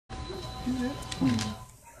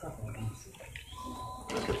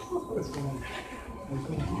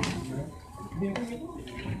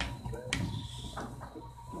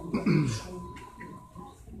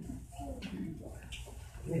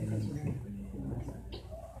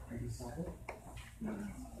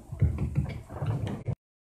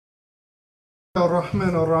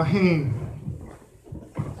الرحمن الرحيم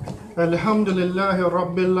الحمد لله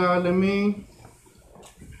رب العالمين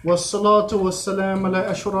والصلاة والسلام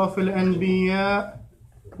على أشرف الأنبياء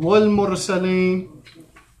والمرسلين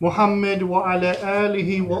محمد وعلى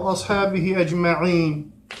آله وأصحابه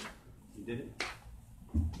أجمعين.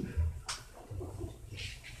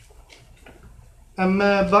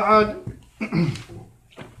 أما بعد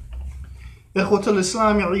إخوة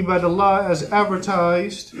الإسلام عباد الله, as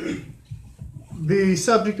advertised, the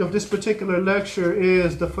subject of this particular lecture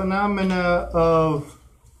is the phenomena of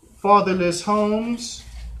fatherless homes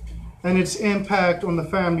and its impact on the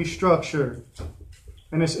family structure.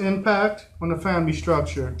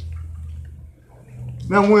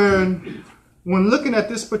 Now, when looking at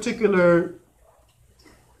this particular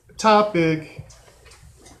topic,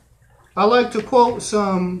 I like to quote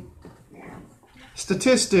some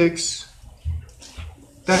statistics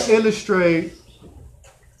that illustrate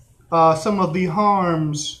some of the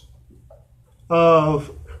harms of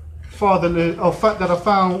fatherless, that are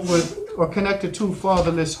found with or connected to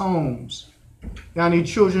fatherless homes. Yani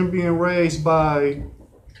children being raised by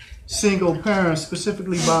single parents,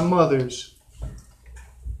 specifically by mothers.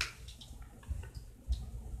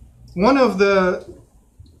 One of the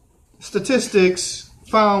statistics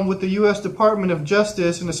found with the U.S. Department of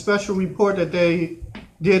Justice in a special report that they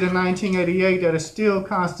did in 1988 that is still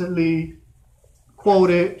constantly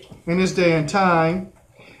quoted in this day and time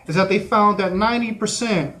is that they found that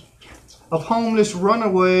 90% of homeless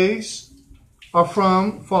runaways are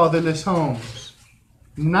from fatherless homes.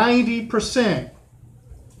 90%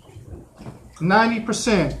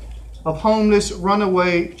 of homeless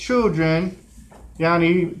runaway children,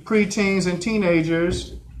 yani preteens and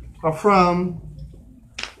teenagers, are from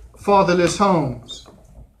fatherless homes.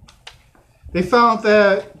 They found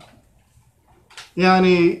that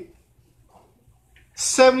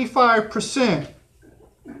 75%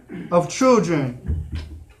 of children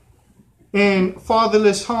in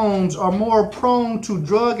fatherless homes are more prone to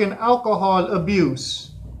drug and alcohol abuse.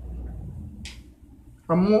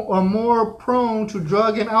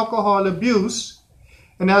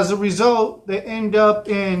 And as a result, they end up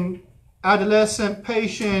in adolescent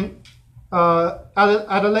patients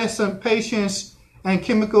and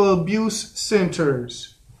chemical abuse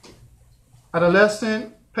centers.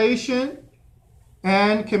 Adolescent patient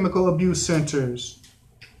and chemical abuse centers.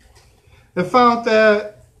 They found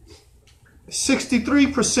that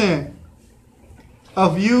 63%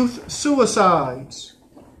 of youth suicides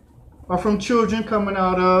are from children coming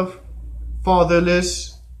out of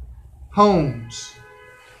fatherless homes.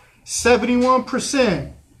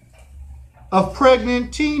 71% of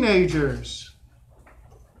pregnant teenagers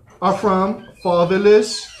are from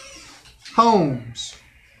fatherless homes.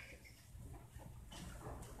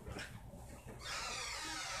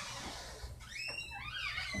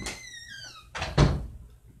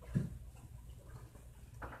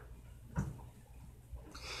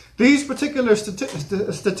 These particular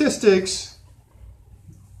statistics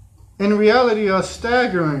in reality are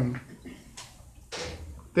staggering.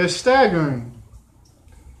 They're staggering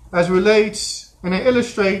as relates, and they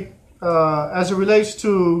illustrate as it relates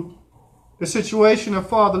to the situation of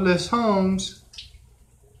fatherless homes,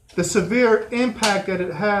 the severe impact that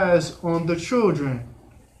it has on the children.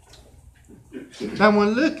 Now, when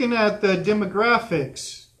looking at the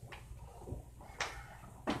demographics,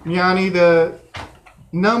 the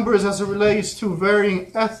numbers as it relates to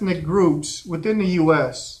varying ethnic groups within the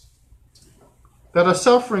U.S. that are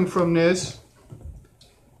suffering from this,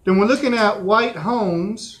 then we're looking at white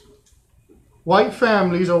homes, white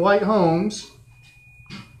families or white homes.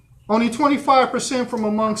 Only 25% from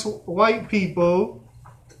amongst white people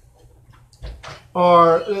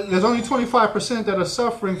there's only 25% that are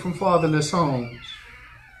suffering from fatherless homes,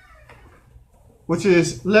 which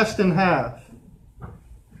is less than half.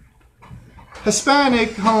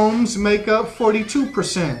 Hispanic homes make up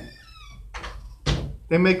 42%.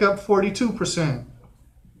 They make up 42%.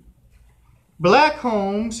 Black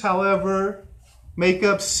homes, however, make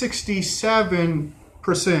up 67%.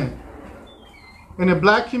 In the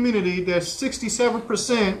black community, there's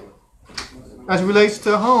 67% as relates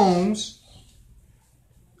to homes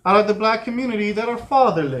out of the black community that are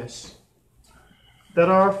fatherless. That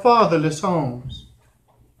are fatherless homes.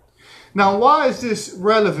 Now, why is this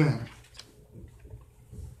relevant?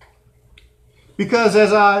 Because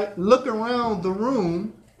as I look around the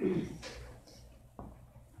room,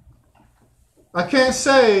 I can't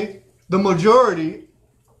say the majority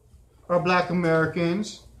are Black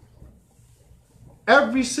Americans.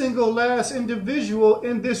 Every single last individual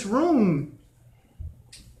in this room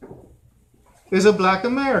is a Black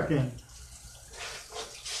American.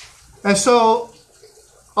 And so,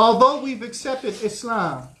 although we've accepted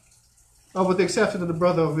Islam, with the exception of the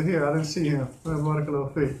brother over here, I didn't see him.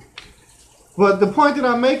 But the point that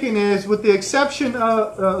I'm making is, with the exception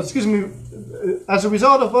of, as a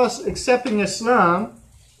result of us accepting Islam,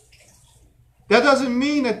 that doesn't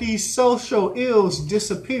mean that these social ills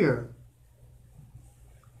disappear.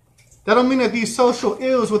 That don't mean that these social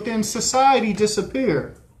ills within society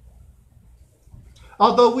disappear.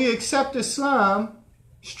 Although we accept Islam,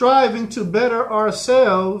 striving to better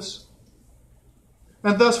ourselves,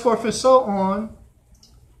 and thus forth and so on,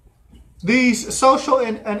 these social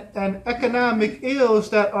and economic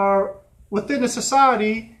ills that are within the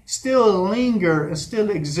society still linger and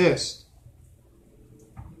still exist.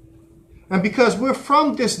 And because we're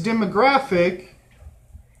from this demographic,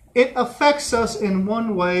 it affects us in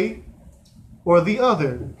one way or the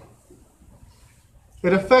other.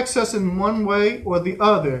 It affects us in one way or the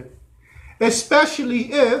other,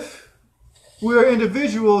 especially if we're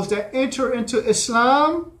individuals that enter into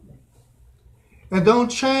Islam and don't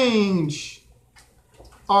change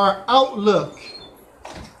our outlook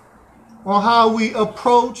on how we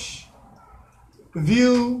approach,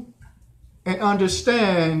 view, and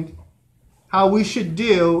understand how we should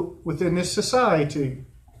deal within this society.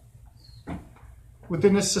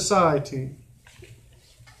 Within this society.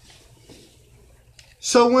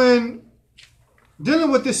 So when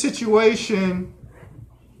dealing with this situation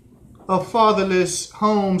of fatherless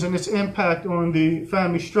homes and its impact on the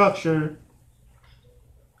family structure,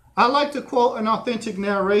 I like to quote an authentic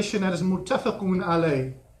narration that is muttafaqun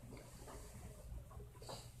alayh.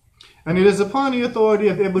 And it is upon the authority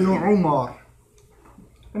of Ibn Umar.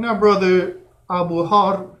 And our brother Abu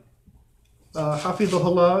Harb,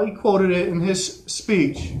 Hafidhullah, he quoted it in his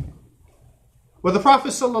speech. Where the Prophet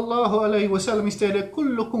sallallahu alayhi wa sallam, he stated,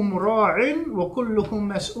 "Kullukum ra'in wa kullukum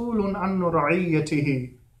mas'ulun an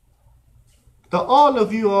ra'iyatihi." That all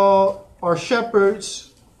of you all are shepherds,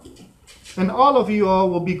 and all of you all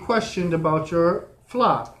will be questioned about your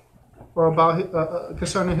flock, or about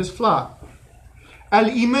concerning his flock.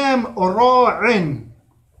 Al-Imam ra'in,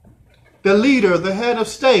 the leader, the head of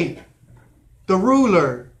state, the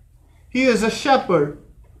ruler, he is a shepherd.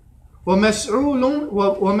 وَمَسْئُولٌ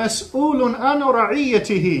عَنْ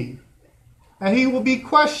رَعِيَّتِهِ, and he will be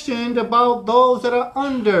questioned about those that are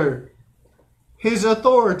under his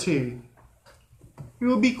authority. He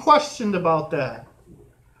will be questioned about that.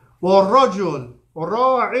 وَالرَّجُلُ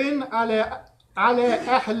رَاعٍ عَلَى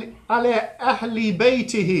أَهْلِ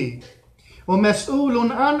بَيْتِهِ وَمَسْئُولٌ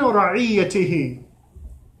عَنْ رَعِيَّتِهِ,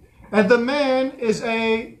 and the man is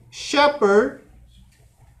a shepherd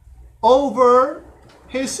over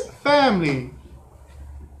his family,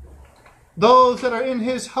 those that are in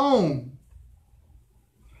his home,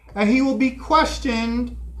 and he will be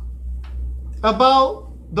questioned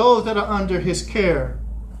about those that are under his care.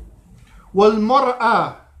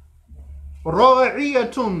 وَالْمَرْأَةُ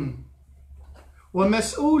رَاعِيَةٌ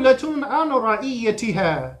وَمَسْئُولَةٌ عَنْ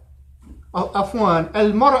رَعِيَّتِهَا. عفوا،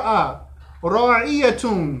 الْمَرْأَةُ رَاعِيَةٌ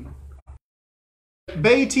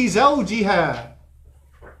بَيْتِ زَوْجِهَا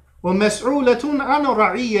وَمَسْئُولَةٌ عَنْ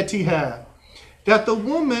رَعِيَّتِهَا. That the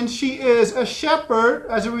woman, she is a shepherd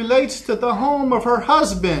as it relates to the home of her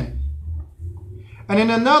husband. And in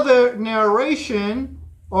another narration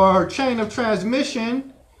or chain of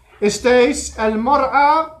transmission, it states,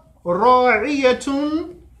 الْمَرْأَةُ رَاعِيَةٌ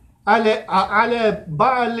عَلَى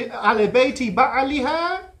بَيْتِ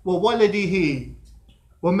بَعْلِهَا وَوَلَدِهِ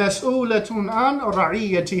وَمَسْئُولَةٌ عَنْ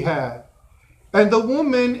رَعِيَّتِهَا. And the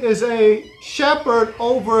woman is a shepherd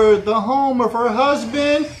over the home of her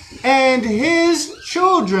husband and his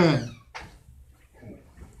children,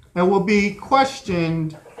 and will be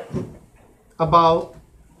questioned about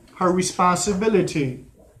her responsibility.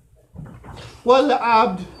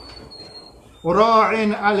 وَالْعَبْدُ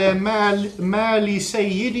رَاعٍ عَلَى مَالِ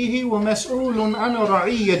سَيِّدِهِ وَمَسْئُولٌ عَنْ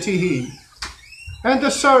رَعِيَّتِهِ. And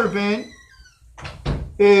the servant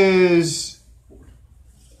is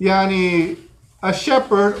a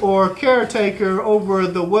shepherd or caretaker over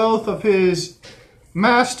the wealth of his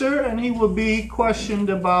master, and he will be questioned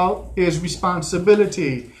about his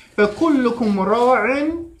responsibility. فَكُلُّكُمْ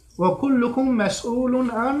رَاعٍ وَكُلُّكُمْ مَسْئُولٌ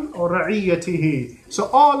عَنْ رَعِيَّتِهِ. So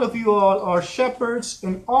all of you all are shepherds,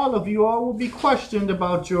 and all of you all will be questioned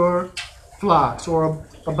about your flocks or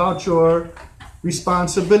about your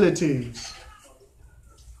responsibilities.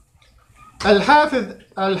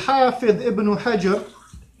 Al-Hafidh ibn Hajar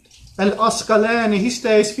al-Asqalani, he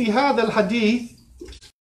states, في هذا الحديث.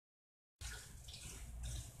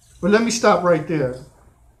 Well, let me stop right there.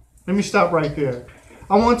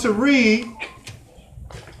 I want to read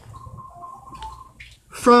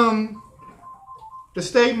from the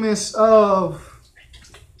statements of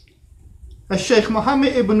Sheikh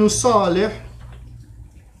Muhammad ibn Salih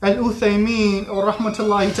al-Uthaymin or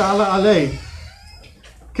rahmatullahi ta'ala alayh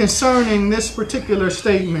concerning this particular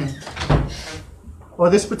statement or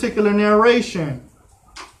this particular narration.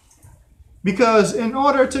 Because in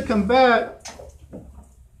order to combat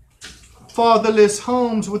fatherless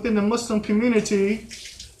homes within the Muslim community,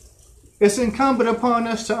 it's incumbent upon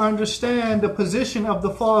us to understand the position of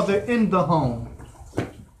the father in the home.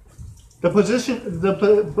 The position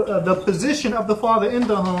of the father in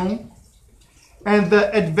the home and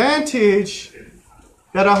the advantage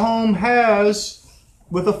that a home has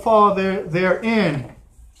with a father therein.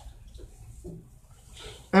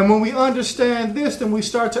 And when we understand this, then we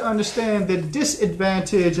start to understand the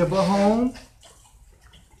disadvantage of a home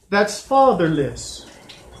that's fatherless.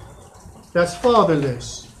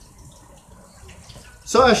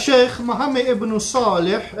 So Sheikh Muhammad ibn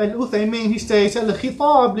Salih al-Uthaymin, he states,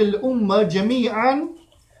 al-khitab lil-umma jami'an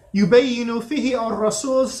yubayinu fihi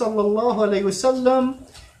al-Rasul sallallahu alayhi wa sallam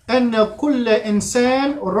anna kulla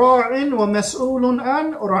insan ra'in wa mas'ulun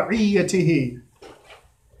an ra'iyatihi.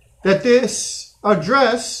 That this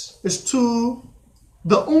address is to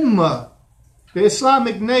the ummah, the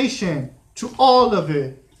Islamic nation, to all of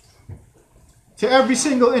it, to every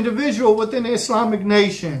single individual within the Islamic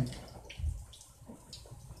nation.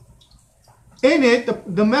 In it,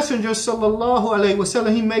 the Messenger sallallahu alaihi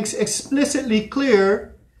wasallam, he makes explicitly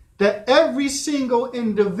clear that every single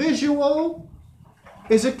individual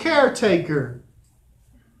is a caretaker,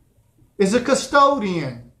 is a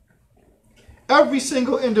custodian. Every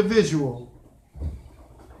single individual.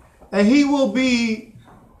 And he will be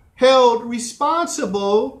held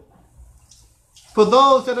responsible for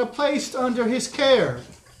those that are placed under his care.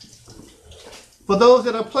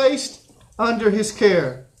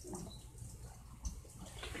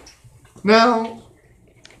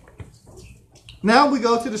 Now we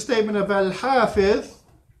go to the statement of Al-Hafidh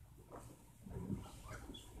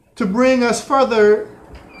to bring us further,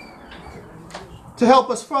 to help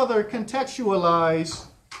us further contextualize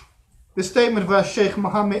the statement of Sheikh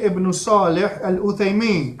Muhammad ibn Salih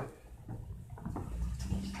al-Uthaymin.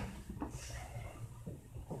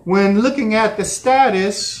 When looking at the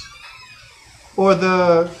status or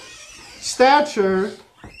the stature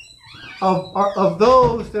of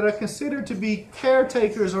those that are considered to be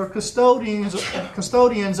caretakers or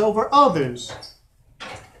custodians over others.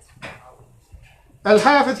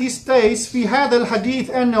 Al-Hafidh, he states, في هذا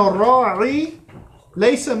الحديث أن الراعي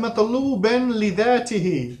ليس مطلوبا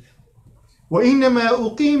لذاته وإنما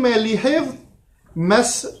أقيم لحفظ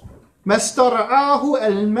ما استرعاه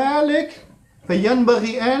المالك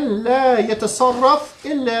فينبغي أن لا يتصرف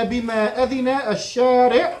إلا بما أذن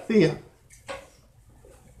الشارع فيه.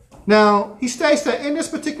 Now, he states that in this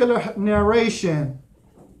particular narration,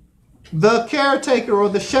 the caretaker or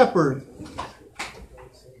the shepherd,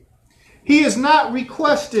 he is not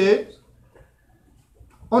requested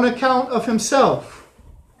on account of himself.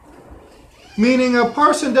 Meaning a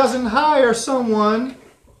person doesn't hire someone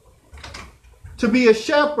to be a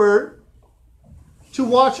shepherd to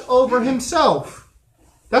watch over himself.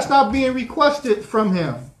 That's not being requested from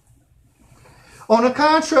him. On the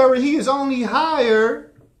contrary, he is only hired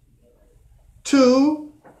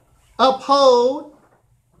to uphold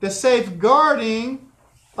the safeguarding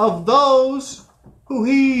of those who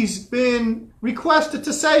he's been requested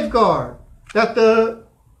to safeguard. That the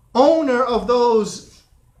owner of those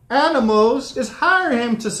animals is hiring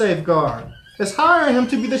him to safeguard, is hiring him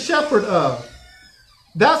to be the shepherd of.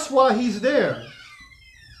 That's why he's there.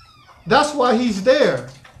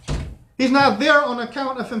 He's not there on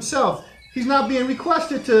account of himself. He's not being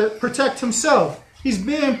requested to protect himself. He's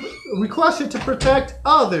being requested to protect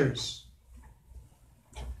others,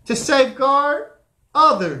 to safeguard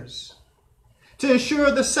others, to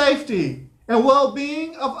ensure the safety and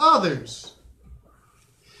well-being of others.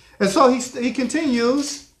 And so he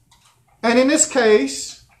continues, and in this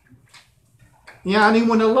case,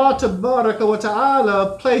 when Allah Tabaraka wa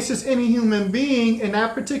Ta'ala places any human being in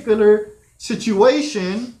that particular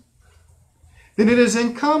situation, then it is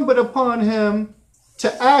incumbent upon him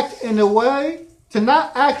to act in a way, to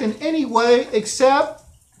not act in any way except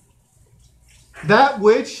that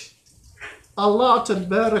which Allah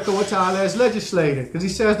Tabaraka wa Ta'ala has legislated. Because he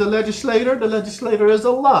says the legislator is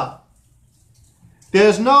Allah. There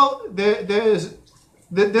is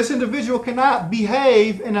this individual cannot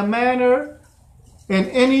behave in a manner in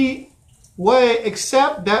any way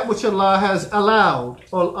except that which Allah has allowed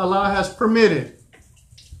or Allah has permitted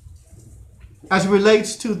as it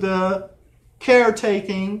relates to the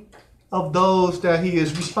caretaking of those that he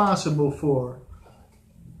is responsible for.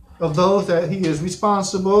 Of those that he is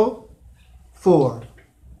responsible for.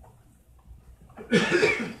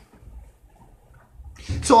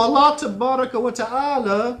 So Allah Tabaraka wa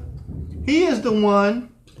Ta'ala, he is the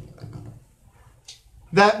one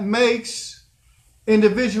that makes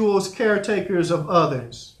individuals caretakers of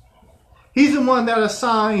others. He's the one that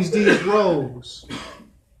assigns these roles.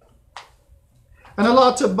 And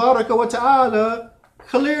Allah Tabaraka wa Ta'ala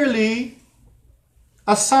clearly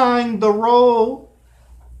assigned the role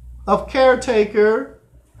of caretaker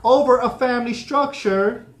over a family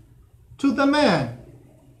structure to the man,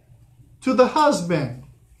 to the husband,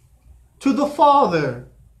 to the father,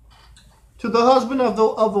 to the husband of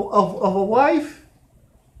a wife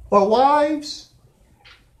or wives,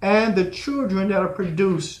 and the children that are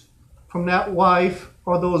produced from that wife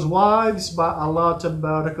or those wives by Allah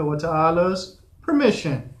Tabaraka wa Ta'ala's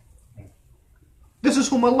permission. This is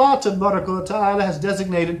whom Allah Tabaraka wa Ta'ala has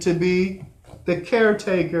designated to be the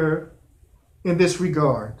caretaker in this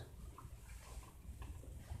regard.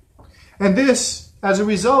 And this, as a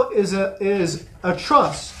result, is a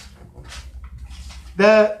trust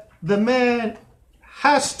that the man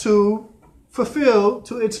has to fulfill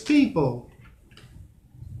to its people.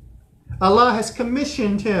 Allah has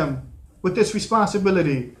commissioned him with this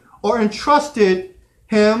responsibility or entrusted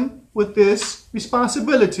him with this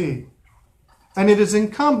responsibility. And it is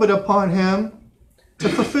incumbent upon him to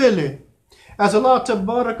fulfill it. As Allah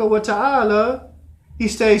Tabaraka wa Ta'ala, he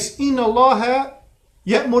states, Inna Allah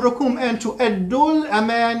ya'murukum an tu'addul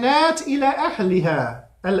amanat ila ahliha.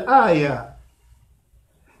 Al-ayah.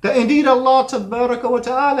 That indeed Allah Tabaraka wa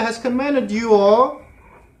Ta'ala has commanded you all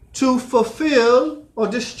to fulfill or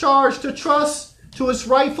discharge the trust to its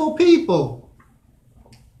rightful people.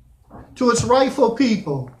 To its rightful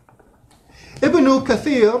people. Ibn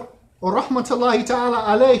Kathir, or rahmatullahi ta'ala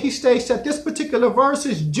alayhi, he states that this particular verse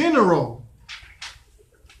is general.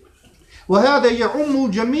 وَهَذَا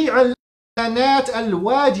يَعُمُّ جَمِيعَ الْأَمَانَاتِ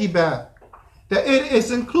الْوَاجِبَةِ. That it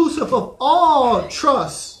is inclusive of all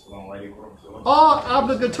trusts, all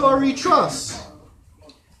obligatory trusts.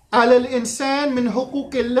 على الإنسان من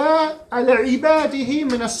حقوق الله على عباده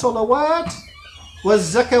من الصلوات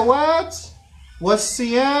والزكوات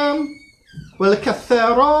والصيام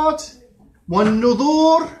والكفارات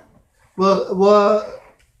والنذور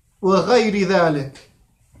وغير ذلك.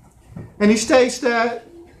 And he states that,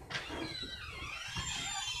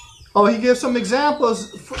 he gives some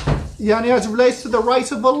examples as it relates to the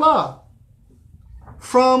rights of Allah,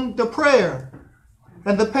 from the prayer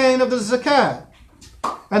and the paying of the zakat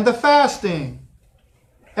and the fasting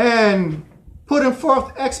and putting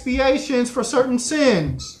forth expiations for certain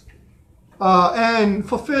sins and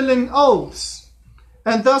fulfilling oaths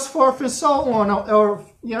and thus forth and so on, or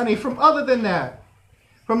from other than that,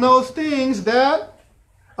 from those things that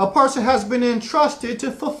a person has been entrusted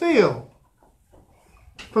to fulfill.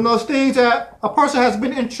 From those things that a person has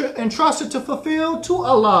been entrusted to fulfill to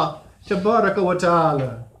Allah Tabaraka wa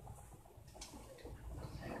Ta'ala.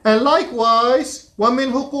 And likewise,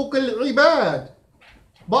 وَمِنْ حُقُوقِ الْعِبَادِ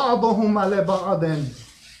بَعْضُهُمْ عَلَى بَعْضٍ.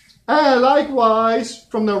 And likewise,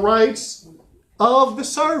 from the rights of the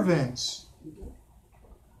servants.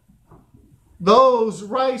 Those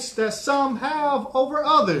rights that some have over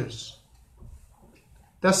others.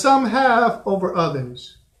 That some have over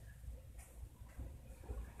others.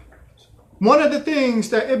 One of the things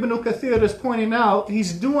that Ibn Kathir is pointing out,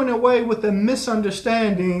 he's doing away with the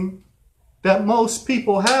misunderstanding that most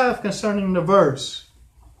people have concerning the verse.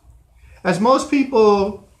 As most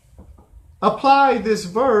people apply this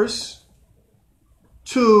verse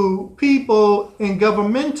to people in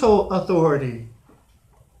governmental authority,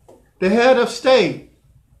 the head of state,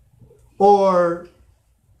 or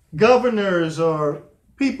governors, or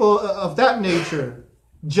people of that nature,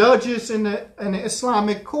 judges in the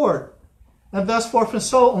Islamic court, and thus forth and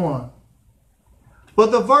so on.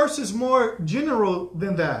 But the verse is more general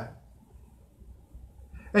than that.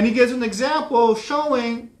 And he gives an example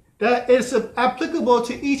showing that it's applicable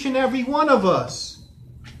to each and every one of us.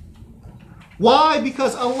 Why?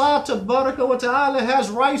 Because Allah Tabaraka wa Ta'ala has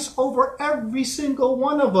rights over every single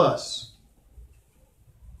one of us.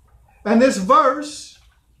 And this verse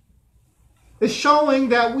is showing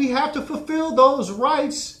that we have to fulfill those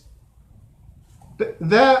rights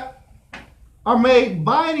that are made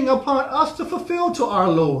binding upon us to fulfill to our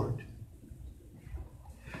Lord.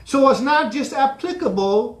 So it's not just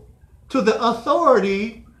applicable to the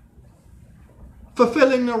authority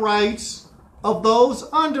fulfilling the rights of those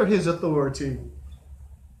under his authority.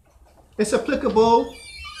 It's applicable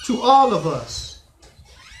to all of us.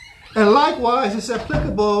 And likewise, it's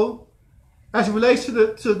applicable as it relates to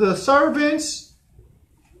the servants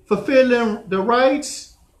fulfilling the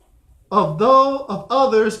rights of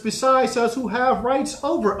others besides us who have rights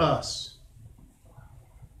over us.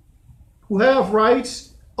 Who have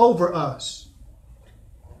rights over us.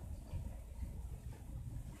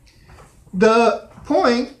 The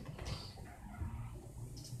point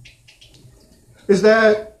is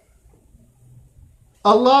that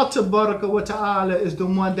Allah Tabaraka wa Ta'ala is the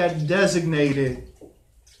one that designated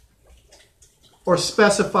or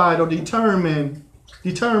specified or determined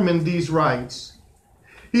these rights.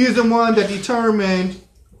 He is the one that determined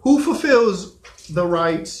who fulfills the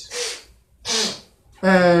rights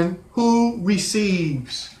and who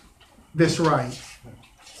receives this right.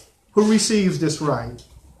 Who receives this right.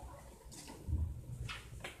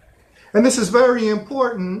 And this is very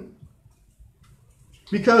important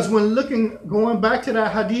because when going back to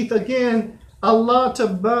that hadith again, Allah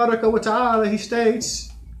Tabaraka wa Ta'ala, he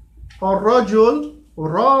states, الرجل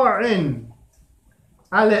راع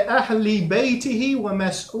على أهل بيته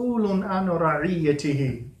ومسؤول عن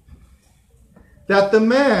رعيته. That the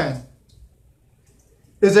man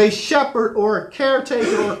is a shepherd or a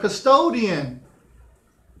caretaker or a custodian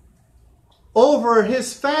over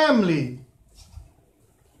his family,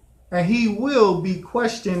 and he will be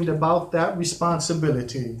questioned about that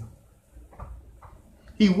responsibility.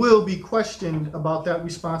 He will be questioned about that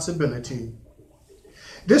responsibility.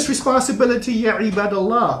 This responsibility, ya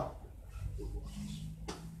ibadallah,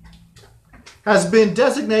 has been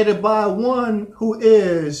designated by one who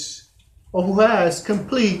is or who has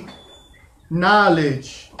complete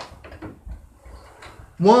knowledge.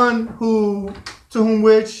 One to whom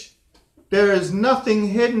which there is nothing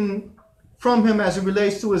hidden from him as it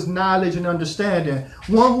relates to his knowledge and understanding.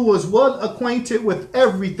 One who is well acquainted with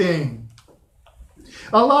everything.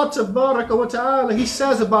 Allah Tabaraka wa Ta'ala, he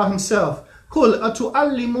says about himself, قُلْ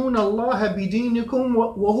أَتُعَلِّمُونَ اللَّهَ بِدِينِكُمْ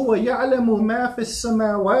وَهُوَ يَعْلَمُ مَا فِي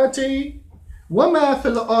السَّمَاوَاتِ وَمَا فِي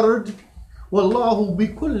الْأَرْضِ وَاللَّهُ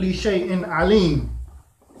بِكُلِّ شَيْءٍ عَلِيمٌ.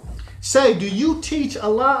 Say, do you teach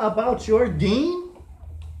Allah about your deen?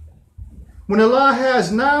 When Allah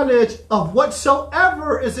has knowledge of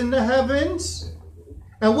whatsoever is in the heavens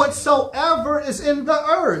and whatsoever is in the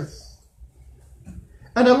earth.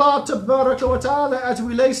 And Allah Tabaraka wa Ta'ala, as it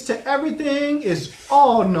relates to everything, is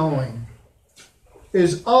all-knowing.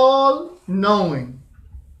 Is all-knowing.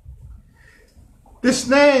 This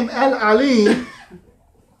name, Al-Alim,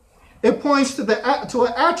 it points to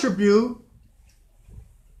an attribute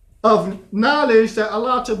of knowledge that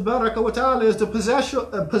Allah Tabaraka wa Ta'ala is the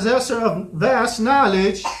possessor of vast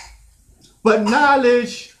knowledge, but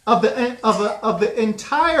knowledge of the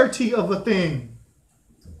entirety of a thing.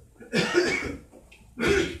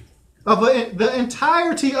 The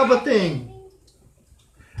entirety of a thing.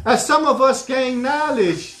 As some of us gain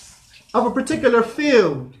knowledge of a particular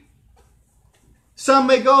field, some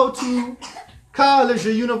may go to college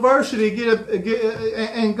or university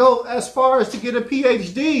and go as far as to get a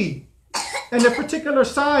PhD in a particular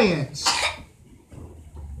science.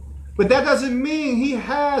 But that doesn't mean he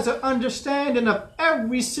has an understanding of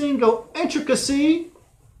every single intricacy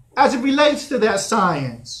as it relates to that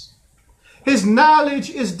science. His knowledge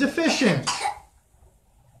is deficient.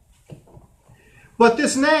 But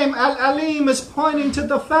this name, Al-Alim, is pointing to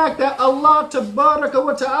the fact that Allah Tabaraka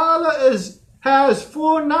wa Ta'ala has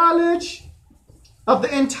full knowledge of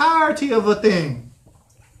the entirety of a thing.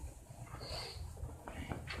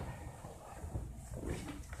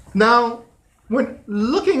 Now, when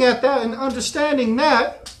looking at that and understanding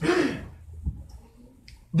that,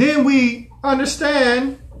 then we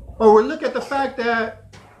understand, or we look at the fact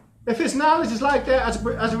that if his knowledge is like that as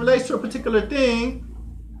it relates to a particular thing,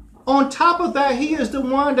 on top of that, he is the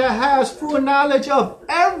one that has full knowledge of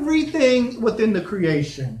everything within the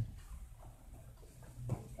creation.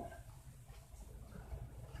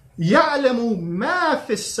 يَعْلَمُ مَا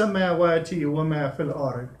فِي السَّمَاوَاتِ وَمَا فِي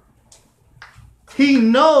الْأَرْضِ. He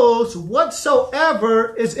knows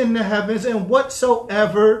whatsoever is in the heavens and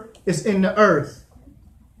whatsoever is in the earth.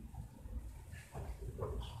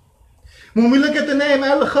 When we look at the name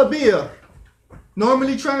Al-Khabir,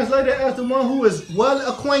 normally translated as the one who is well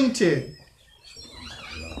acquainted,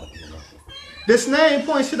 this name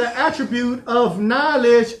points to the attribute of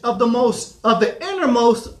knowledge of the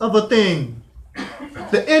innermost of a thing,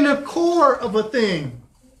 the inner core of a thing,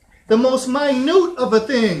 the most minute of a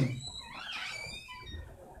thing.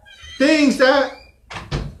 Things that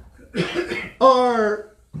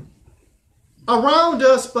are around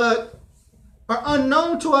us but are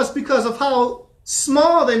unknown to us because of how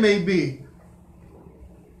small they may be.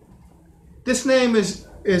 This name is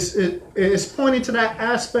pointing to that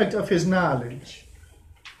aspect of his knowledge.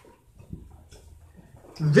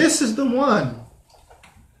 This is the one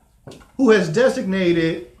who has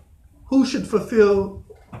designated who should fulfill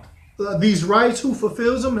these rights, who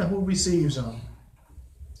fulfills them and who receives them.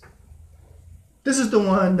 This is the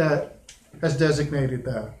one that has designated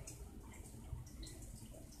that.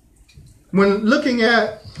 When looking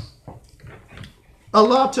at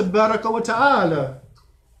Allah Tabaraka wa Ta'ala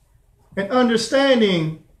and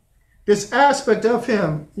understanding this aspect of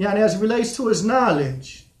him, as it relates to his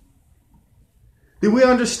knowledge, then we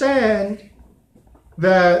understand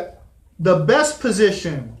that the best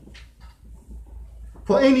position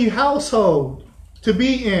for any household to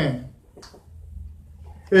be in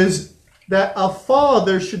is that a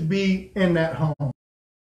father should be in that home.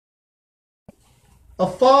 A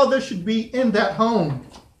father should be in that home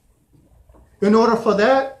in order for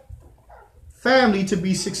that family to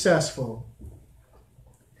be successful,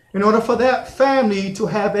 in order for that family to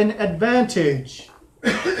have an advantage.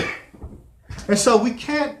 And so we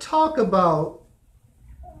can't talk about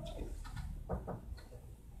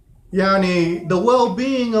the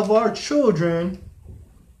well-being of our children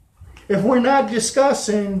if we're not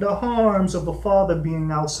discussing the harms of a father being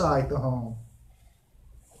outside the home.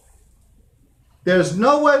 There's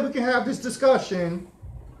no way we can have this discussion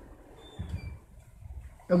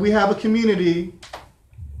and we have a community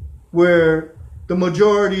where the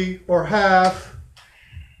majority or half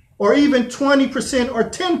or even 20% or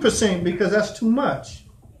 10%, because that's too much.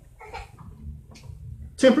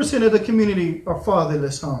 10% of the community are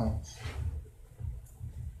fatherless homes.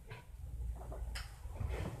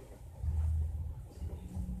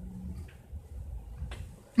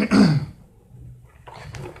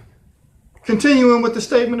 Continuing with the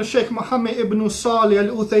statement of Sheikh Muhammad ibn Salih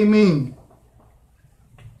al-Uthaymin.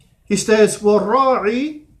 He says,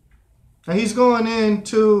 وَالرَّاعِي, and he's going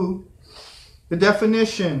into the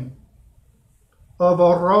definition of a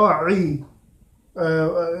ra'i,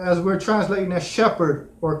 as we're translating as shepherd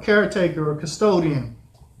or caretaker or custodian.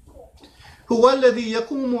 هو الذي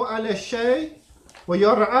يقوم على الشيء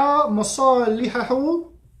ويرعى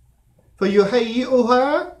مصالحه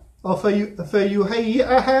فيهيئها أو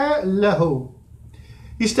فيهيئها له.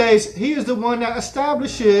 He states he is the one that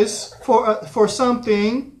establishes for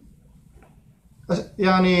something. He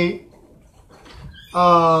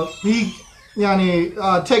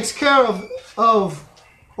takes care of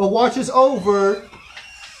or watches over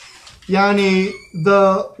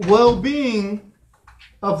the well-being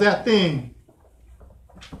of that thing,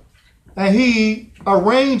 and he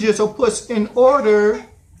arranges or puts in order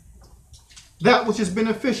that which is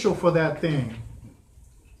beneficial for that thing,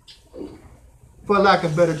 for lack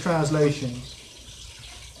of better translations.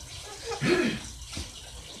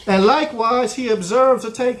 And likewise, he observes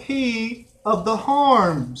to take heed of the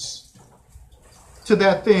harms to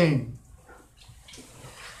that thing.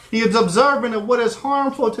 He is observant of what is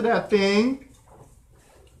harmful to that thing,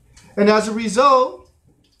 and as a result,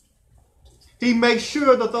 he makes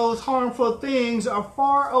sure that those harmful things are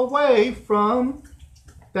far away from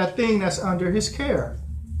that thing that's under his care.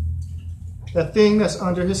 That thing that's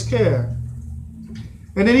under his care.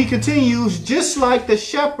 And then he continues, just like the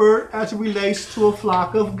shepherd as it relates to a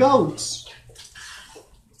flock of goats.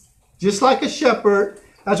 Just like a shepherd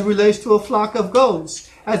as it relates to a flock of goats.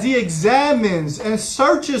 As he examines and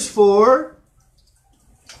searches for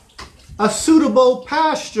a suitable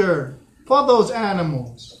pasture for those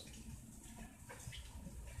animals,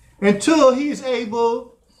 until he's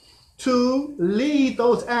able to lead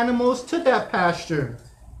those animals to that pasture.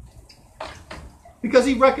 Because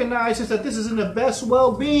he recognizes that this is in the best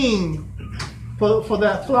well-being for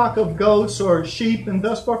that flock of goats or sheep and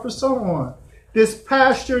thus forth and so on. This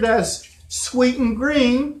pasture that's sweet and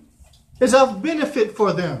green is of benefit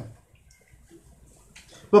for them.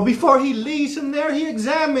 But before he leads them there, he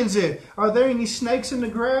examines it. Are there any snakes in the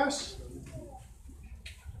grass?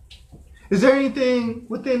 Is there anything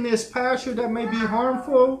within this pasture that may be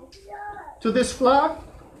harmful to this flock?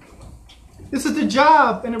 This is the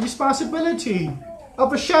job and the responsibility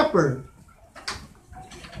of a shepherd.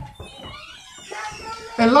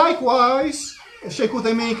 And likewise, as Sheikh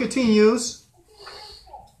Uthaymin continues,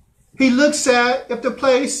 he looks at if the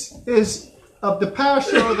place is of the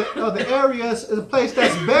pasture or the areas is a place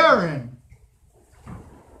that's barren.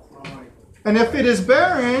 And if it is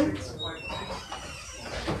barren,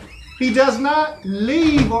 he does not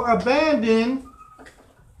leave or abandon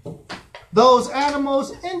those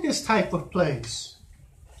animals in this type of place.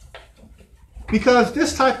 because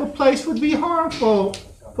this type of place would be harmful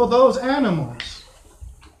for those animals.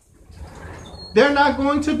 They're not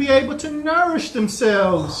going to be able to nourish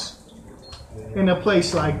themselves in a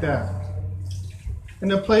place like that.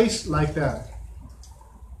 In a place like that.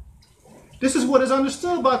 This is what is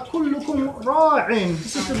understood about kullukum ra'in.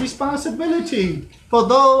 This is the responsibility for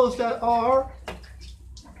those that are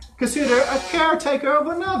considered a caretaker of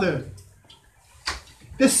another.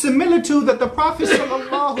 This similitude that the Prophet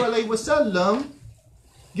ﷺ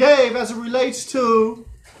gave as it relates to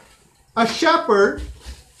a shepherd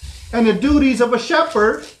and the duties of a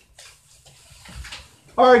shepherd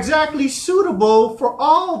are exactly suitable for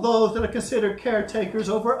all those that are considered caretakers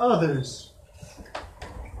over others,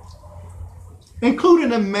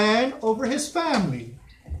 including a man over his family.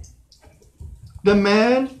 The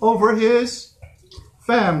man over his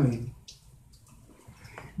family.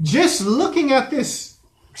 Just looking at this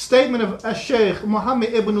statement of Sheikh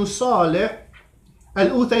Muhammad ibn Salih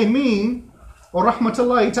al-Uthaymin, or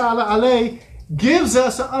rahmatullahi ta'ala alayh, gives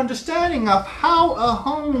us an understanding of how a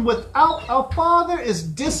home without a father is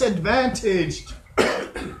disadvantaged.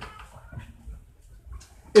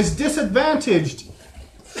 Is disadvantaged.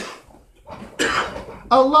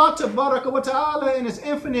 Allah Tabaraka wa Ta'ala in His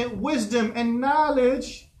infinite wisdom and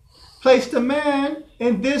knowledge placed a man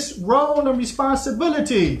in this role and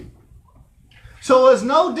responsibility. So there's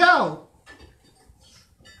no doubt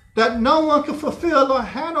that no one can fulfill or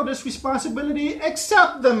handle this responsibility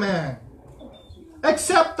except the man,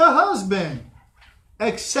 except the husband,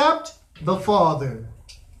 except the father.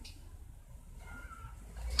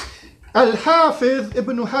 Al-Hafiz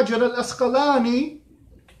Ibn Hajar al-Asqalani,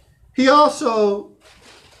 he also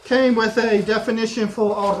came with a definition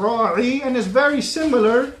for al-Ra'i, and is very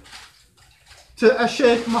similar to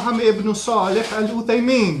Sheikh Muhammad ibn Salih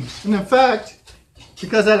al-Uthaymin. And in fact,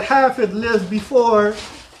 because Al-Hafiz lived before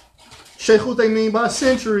Sheikh Uthaymin by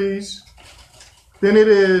centuries, then it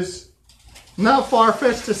is not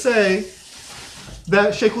far-fetched to say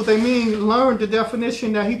that Sheikh Uthaymin learned the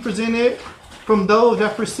definition that he presented from those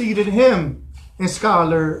that preceded him in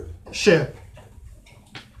scholarship.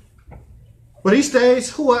 But he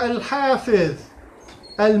states, هو الحافظ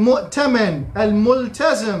المؤتمن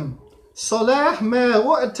الملتزم صلاح ما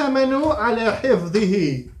أؤتمن على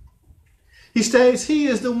حفظه. He states he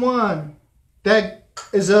is the one that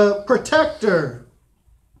is a protector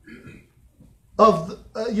of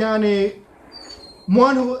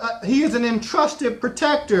one who he is an entrusted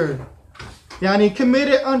protector,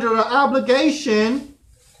 committed under the obligation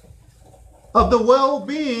of the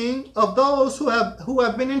well-being of those who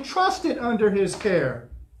have been entrusted under his care,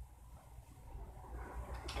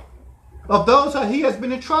 of those that he has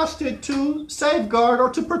been entrusted to safeguard or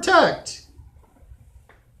to protect.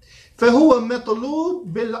 فهو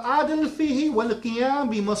مطلوب بالعدل فيه والقيام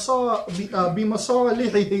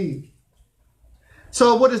بمصالحه.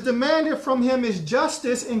 So what is demanded from him is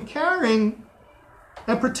justice in caring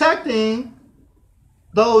and protecting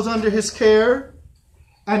those under his care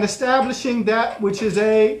and establishing that which is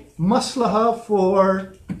a maslahah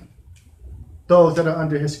for those that are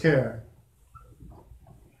under his care.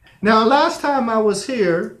 Now, last time I was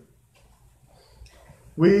here,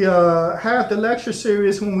 we had the lecture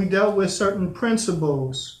series when we dealt with certain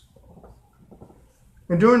principles.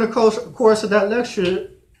 And during the course of that lecture,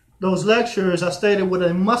 those lectures, I stated what a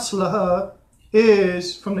maslahah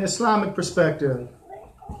is from the Islamic perspective.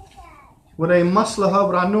 What a maslahah,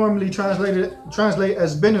 what I normally translate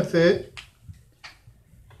as benefit.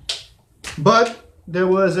 But there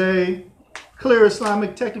was a clear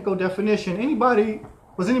Islamic technical definition.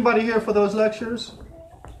 Was anybody here for those lectures?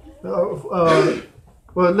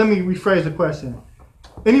 Well, let me rephrase the question.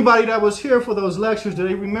 Anybody that was here for those lectures, do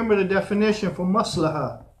they remember the definition for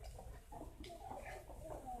maslahah?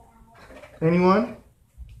 Anyone?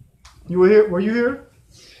 You were here? Were you here?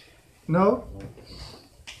 No?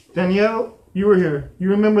 Danielle, you were here. You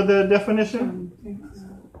remember the definition?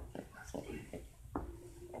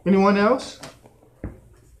 Anyone else?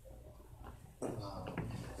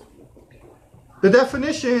 The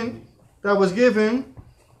definition that was given,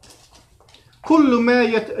 كل ما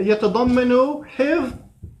يتضمن حفظ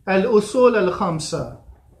الأصول الخمسة.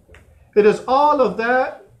 It is all of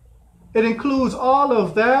that. It includes all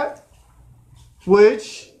of that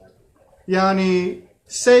which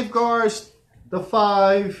safeguards the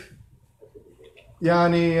five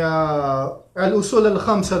al-usul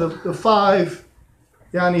al-khamsa, the five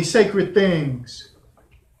sacred things.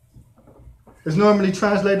 It's normally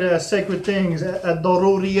translated as sacred things,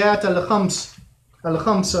 ad-daruriyat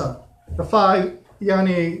al-khamsa, the five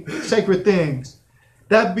sacred things.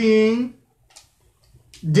 That being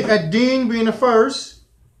ad-din being the first,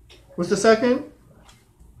 What's the second?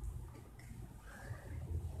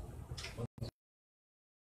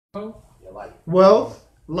 Wealth,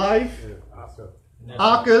 life,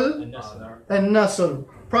 aql, and nasl,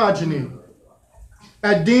 progeny.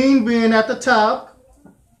 Ad-din being at the top,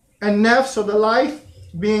 and nafs, or the life,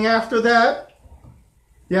 being after that.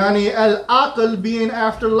 Yani al-aql being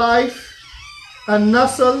after life, and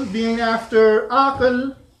nasl being after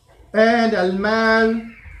aql, and al-mal,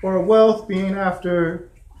 or wealth, being after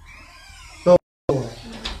the wealth.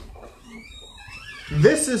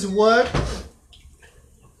 This is what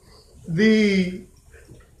the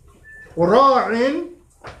ra'in,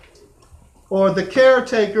 or the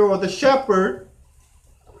caretaker, or the shepherd,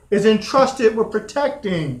 is entrusted with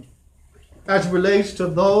protecting as relates to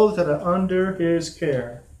those that are under his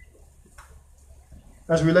care.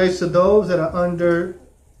 As relates to those that are under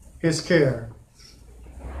his care.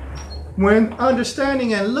 When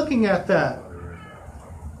understanding and looking at that,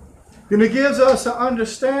 then it gives us an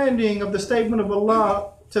understanding of the statement of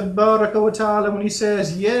Allah Tabaraka wa Ta'ala when he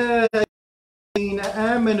says, Ya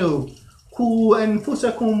amanu ku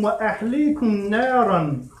anfusakum wa ahlikum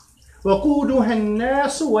naran wa quduha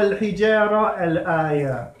an-nas wal hijara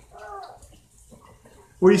al-ayah.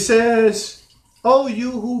 Where he says, O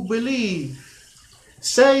you who believe,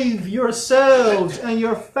 save yourselves and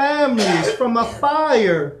your families from a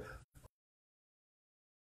fire.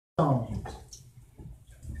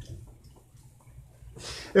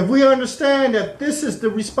 If we understand that this is the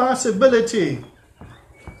responsibility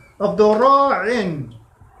of the ra'in,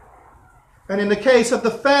 and in the case of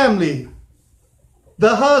the family,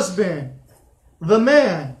 the husband, the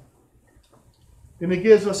man, then it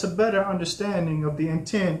gives us a better understanding of the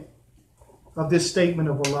intent of this statement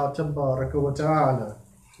of Allah Tabaraka wa Ta'ala.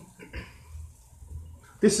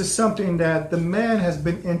 This is something that the man has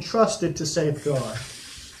been entrusted to safeguard.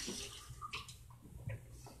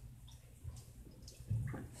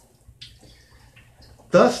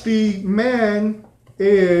 Thus, the man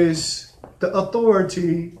is the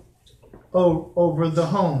authority over the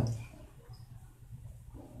home.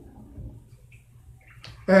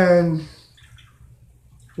 And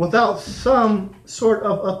without some sort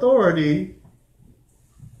of authority,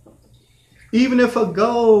 even if a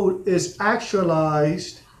goal is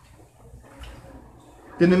actualized,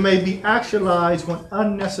 then it may be actualized with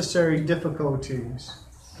unnecessary difficulties.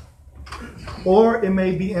 Or it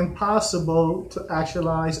may be impossible to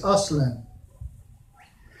actualize aslan.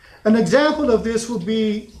 An example of this would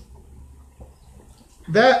be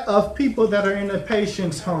that of people that are in a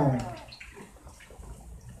patient's home.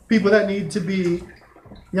 People that need to be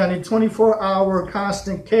 24-hour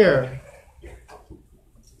constant care.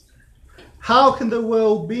 How can the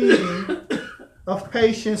well-being of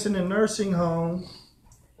patients in a nursing home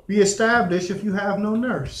be established if you have no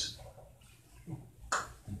nurse?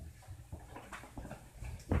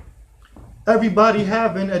 Everybody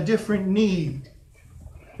having a different need,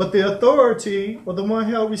 but the authority, or the one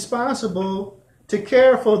held responsible to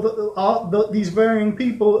care for these varying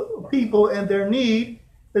people and their need,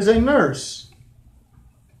 is a nurse.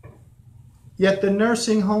 Yet the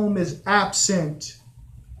nursing home is absent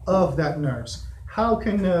of that nurse. How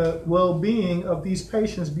can the well-being of these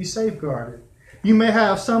patients be safeguarded? You may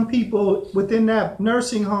have some people within that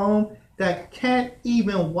nursing home that can't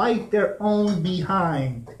even wipe their own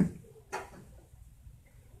behind.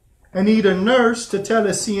 And need a nurse to tell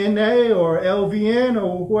a CNA or LVN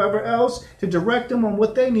or whoever else to direct them on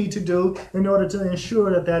what they need to do in order to ensure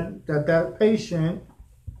that patient's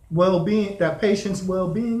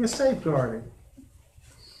well-being is safeguarded.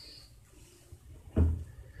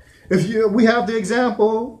 We have the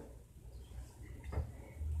example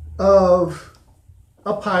of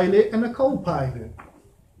a pilot and a co-pilot.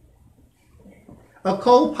 A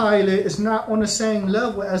co-pilot is not on the same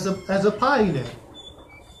level as a pilot.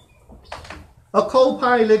 A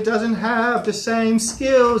co-pilot doesn't have the same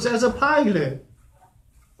skills as a pilot.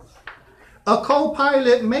 A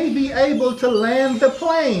co-pilot may be able to land the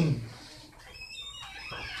plane.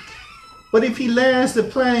 But if he lands the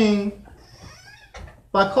plane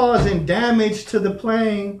by causing damage to the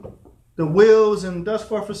plane, the wheels and thus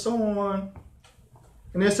forth and so on,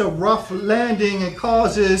 and it's a rough landing and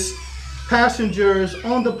causes passengers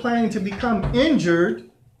on the plane to become injured,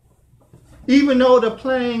 even though the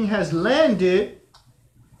plane has landed,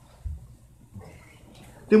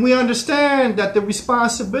 then we understand that the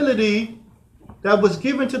responsibility that was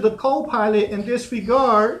given to the co-pilot in this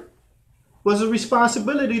regard was a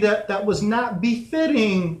responsibility that was not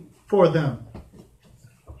befitting for them.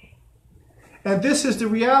 And this is the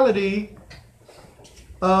reality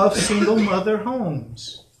of single mother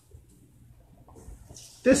homes.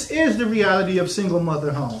 This is the reality of single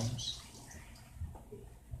mother homes.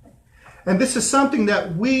 And this is something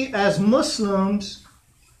that we as Muslims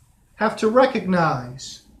have to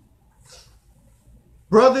recognize.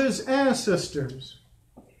 Brothers and sisters,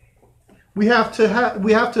 we have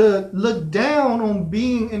to look down on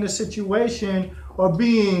being in a situation or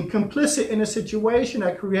being complicit in a situation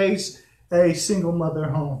that creates a single mother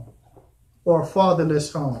home or a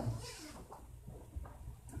fatherless home.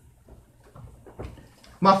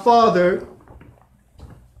 My father,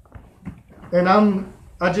 and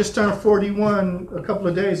I just turned 41 a couple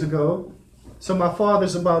of days ago, so my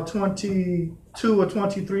father's about 22 or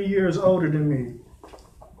 23 years older than me.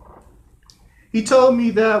 He told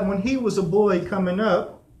me that when he was a boy coming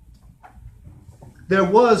up, there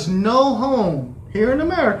was no home here in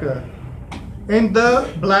America in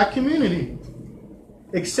the black community,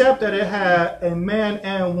 except that it had a man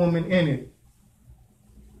and woman in it.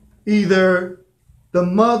 Either the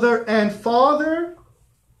mother and father,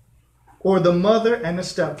 or the mother and the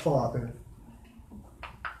stepfather.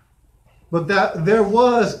 But that there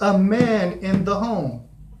was a man in the home.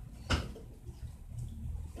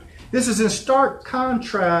 This is in stark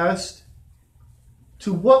contrast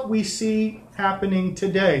to what we see happening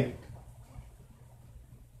today.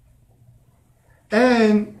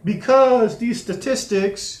 And because these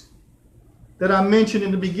statistics that I mentioned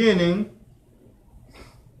in the beginning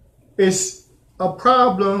is a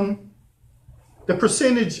problem, the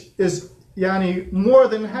percentage is more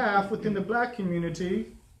than half within the black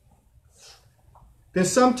community, then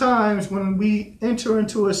sometimes when we enter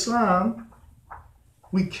into Islam,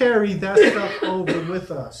 we carry that stuff over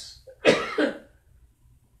with us.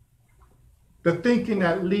 The thinking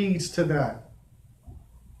that leads to that.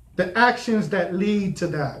 The actions that lead to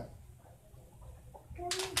that.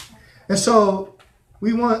 And so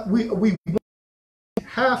we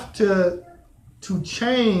have to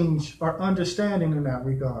change our understanding in that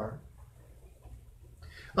regard.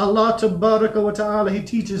 Allah Tabaraka wa Ta'ala, He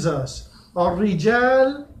teaches us,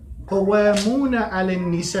 الرجال قوامون على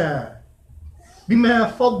النساء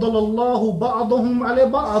بما فضل الله بعضهم على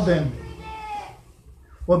بعض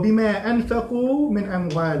وبما أنفقوا من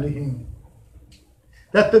أموالهم.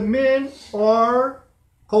 That the men are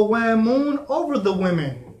قوامون over the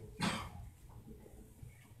women.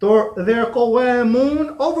 They're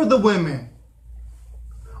قوامون over the women,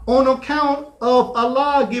 on account of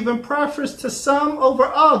Allah giving preference to some over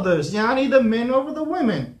others, the men over the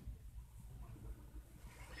women.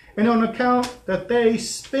 And on account that they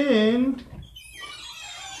spend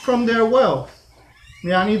from their wealth.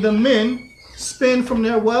 The men spend from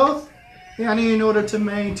their wealth in order to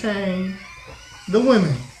maintain the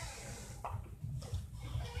women.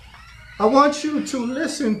 I want you to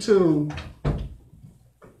listen to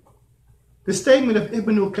the statement of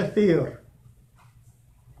Ibn Kathir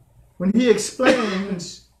when he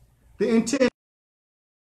explains the intent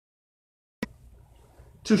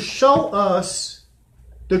to show us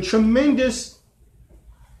the tremendous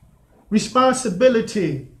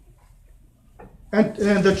responsibility and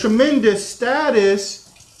the tremendous status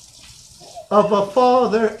of a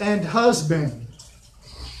father and husband.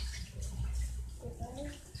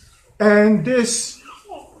 And this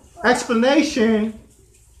explanation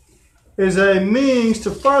is a means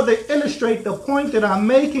to further illustrate the point that I'm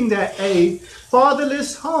making, that a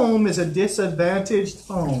fatherless home is a disadvantaged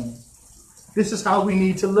home. This is how we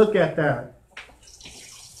need to look at that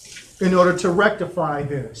in order to rectify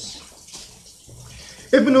this.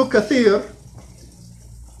 Ibn Kathir,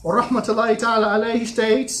 rahmatullahi ta'ala alayhi,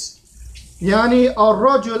 states,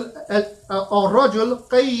 الرجل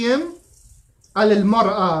قيم على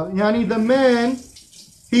المرأة. The man,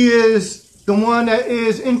 he is the one that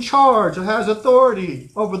is in charge or has authority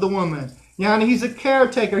over the woman. He's a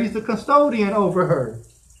caretaker, he's the custodian over her.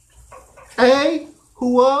 A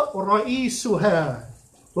هو رئيسها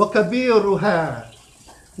وكبيرها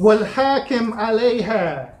والحاكم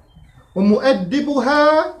عليها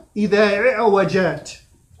ومؤدبها إذا عوجت.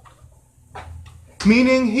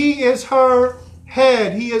 Meaning he is her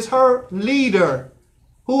head, he is her leader.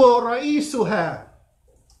 هو رئيسها.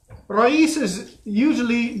 Rais is we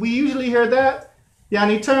usually hear that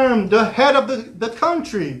term, the head of the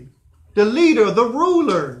country, the leader, the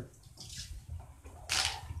ruler.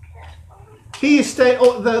 He is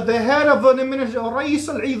the head of an administration, Rais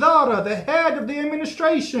al-Idara, the head of the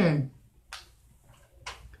administration.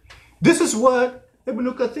 This is what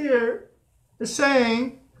Ibn Kathir is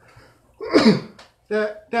saying,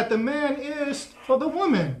 that the man is for the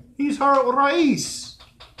woman. He's her Rais.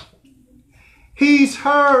 He's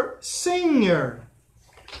her senior.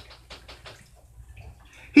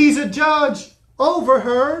 He's a judge over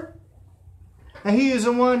her, and he is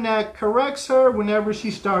the one that corrects her whenever she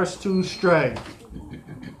starts to stray.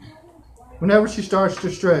 whenever she starts to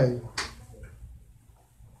stray.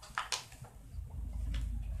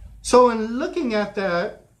 So in looking at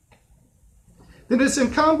that, then it's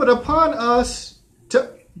incumbent upon us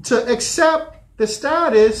to accept the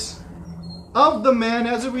status of the man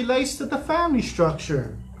as it relates to the family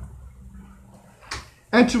structure,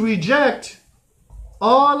 and to reject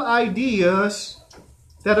all ideas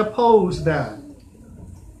that oppose that.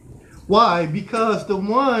 Why? Because the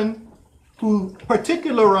one who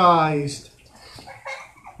particularized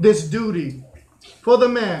this duty for the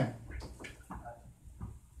man,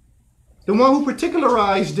 the one who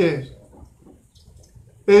particularized it,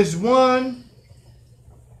 is one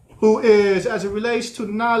who is, as it relates to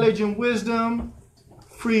knowledge and wisdom,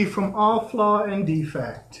 free from all flaw and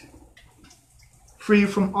defect. Free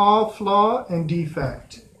from all flaw and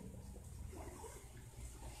defect.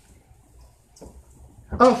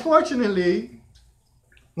 Unfortunately,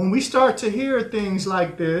 when we start to hear things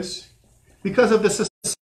like this, because of the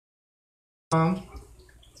society,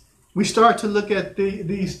 we start to look at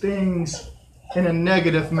these things in a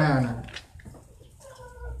negative manner.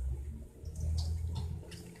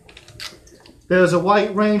 There's a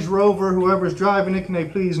white Range Rover. Whoever's driving it, can they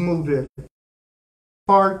please move it?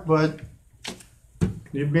 Parked, but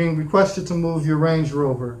you're being requested to move your Range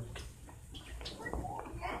Rover.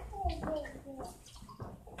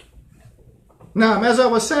 Now, as I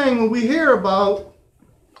was saying, when we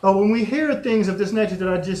hear things of this nature that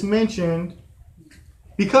I just mentioned,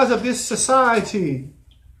 because of this society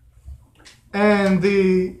and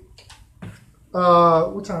the,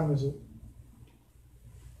 what time is it?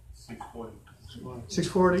 6:40.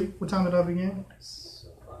 6:40? What time did I begin?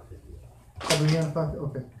 I began at 5.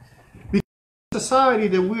 Okay. Because of the society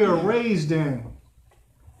that we are raised in,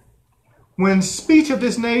 when speech of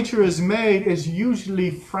this nature is made, it's usually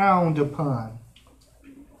frowned upon.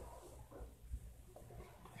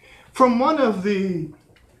 From one of the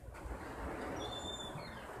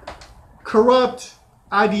corrupt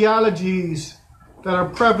ideologies that are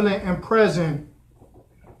prevalent and present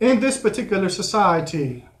in this particular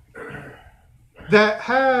society, that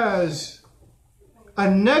has a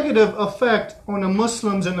negative effect on the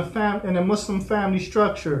Muslims and the Muslim family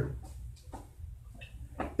structure,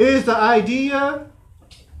 is the idea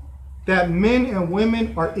that men and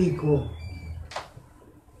women are equal.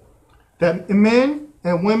 That men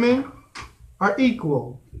and women are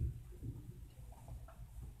equal.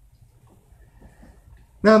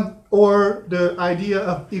 Now, or the idea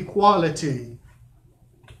of equality.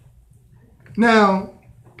 Now,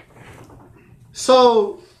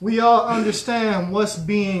 so we all understand what's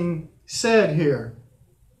being said here.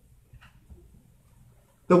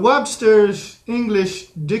 The Webster's English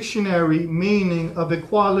Dictionary meaning of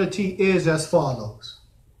equality is as follows: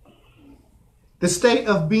 the state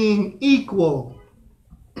of being equal,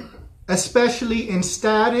 especially in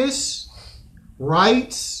status,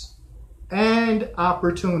 rights, and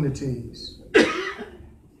opportunities.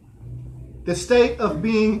 The state of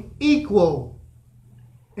being equal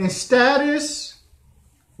in status,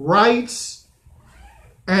 rights,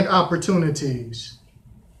 and opportunities.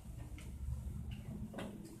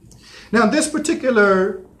 Now, this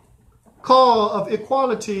particular call of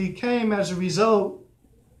equality came as a result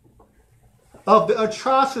of the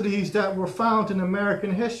atrocities that were found in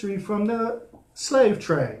American history from the slave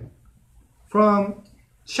trade, from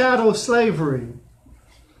chattel slavery,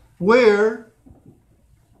 where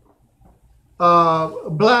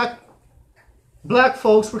black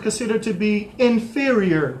folks were considered to be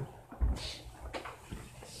inferior.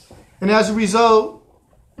 And as a result,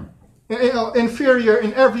 inferior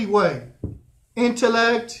in every way,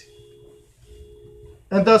 intellect,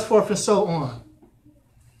 and thus forth and so on.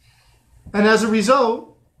 And as a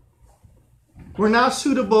result, we're not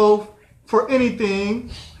suitable for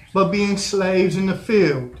anything but being slaves in the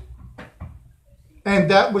field, and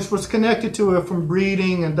that which was connected to it, from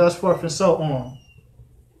breeding and thus forth and so on.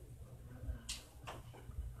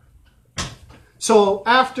 So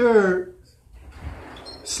after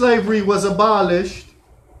slavery was abolished,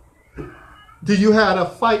 you had a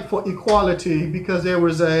fight for equality, because there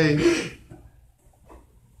was a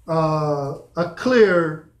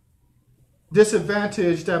clear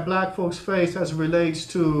disadvantage that black folks face as it relates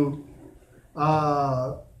to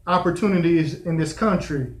opportunities in this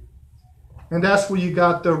country. And that's where you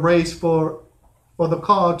got the race for the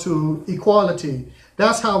call to equality.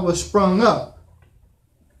 That's how it was sprung up.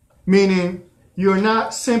 Meaning, you're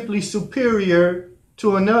not simply superior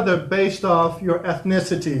to another based off your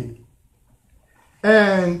ethnicity.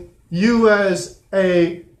 And you as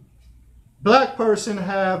a black person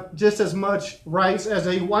have just as much rights as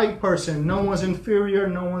a white person. No one's inferior.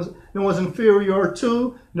 No one's inferior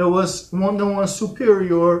to. No one's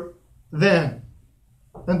superior than,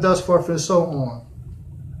 and thus forth and so on.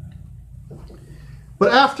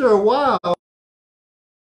 But after a while,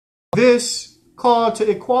 this call to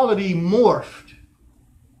equality morphed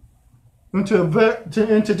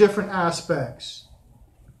into different aspects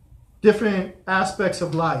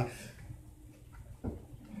of life.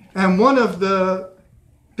 And one of the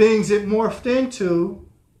things it morphed into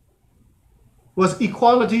was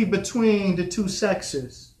equality between the two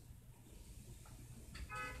sexes.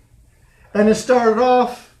 And it started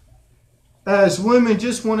off as women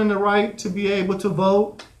just wanting the right to be able to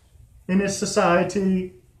vote in this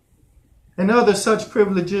society and other such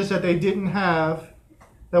privileges that they didn't have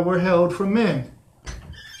that were held for men.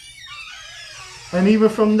 And even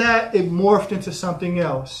from that, it morphed into something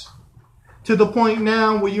else. To the point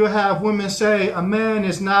now where you have women say a man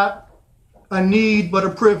is not a need but a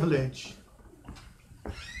privilege.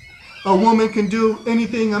 A woman can do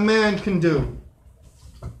anything a man can do.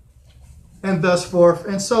 And thus forth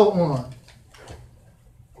and so on.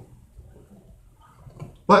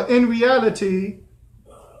 But in reality,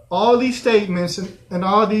 all these statements and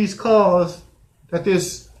all these calls that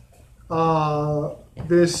this call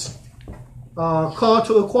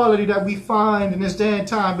to equality that we find in this day and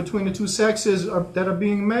time between the two sexes that are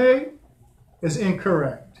being made is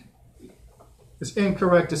incorrect. It's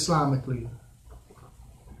incorrect Islamically.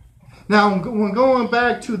 Now, when going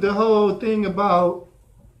back to the whole thing about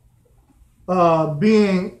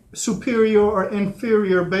being superior or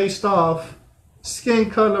inferior based off skin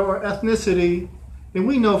color or ethnicity, then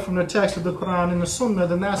we know from the text of the Quran and the Sunnah,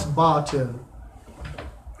 then that's batil.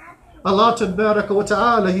 Allah Tabaraka wa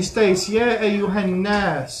Ta'ala, He states, Ya ayyuhan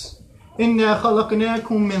nas, inna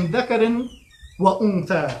khalaqnakum min dhakarin wa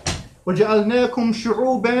untha, wa ja'alnakum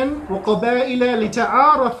shu'uban wa qabaila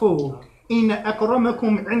lita'arafu, inna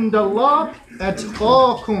akramakum inda Allah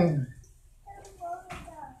atqakum.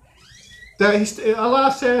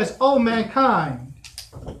 Allah says, O mankind,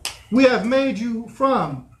 we have made you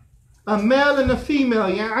from a male and a female,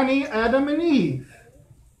 yani Adam and Eve.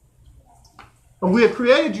 And we have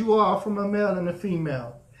created you all from a male and a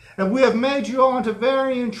female. And we have made you all into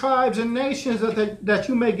varying tribes and nations that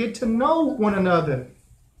you may get to know one another.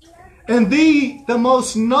 And the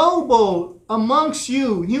most noble amongst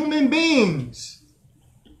you, human beings,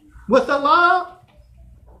 with Allah,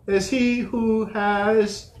 is he who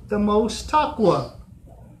has the most taqwa.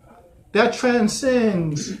 That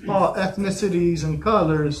transcends all ethnicities and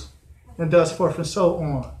colors and thus forth and so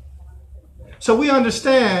on. So we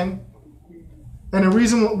understand, and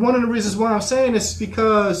one of the reasons why I'm saying this is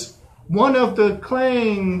because one of the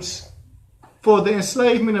claims for the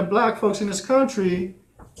enslavement of black folks in this country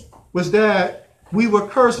was that we were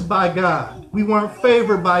cursed by God. We weren't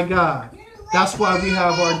favored by God. That's why we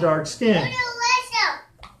have our dark skin.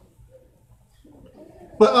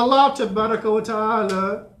 But Allah Tabaraka wa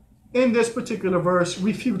Ta'ala in this particular verse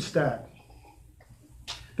refutes that.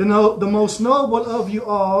 The most noble of you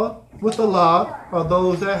all with Allah are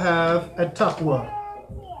those that have a taqwa.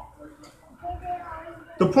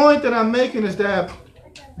 The point that I'm making is that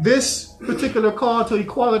this particular call to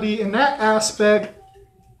equality in that aspect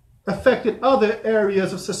affected other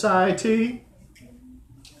areas of society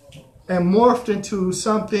and morphed into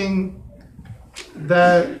something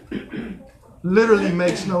that literally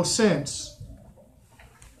makes no sense.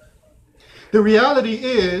 The reality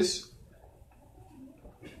is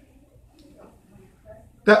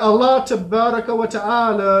that Allah Tabaraka wa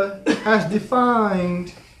Ta'ala has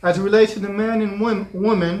defined, as it relates to the man and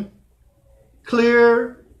woman,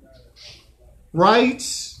 clear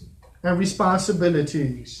rights and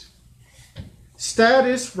responsibilities.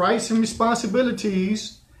 Status, rights, and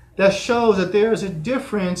responsibilities that shows that there is a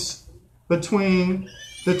difference between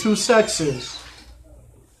the two sexes.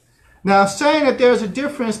 Now, saying that there's a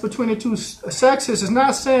difference between the two sexes is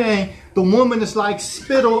not saying the woman is like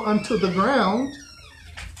spittle unto the ground.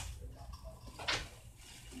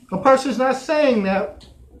 A person's not saying that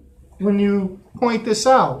when you point this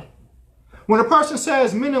out. When a person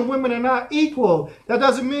says men and women are not equal, that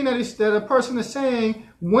doesn't mean that a person is saying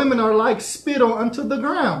women are like spittle unto the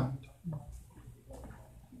ground.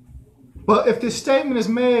 But if this statement is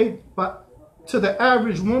made to the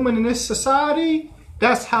average woman in this society,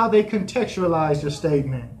 that's how they contextualize the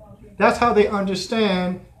statement. That's how they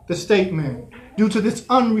understand the statement. Due to this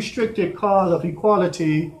unrestricted call of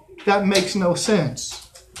equality, that makes no sense.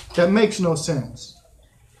 That makes no sense.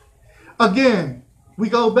 Again, we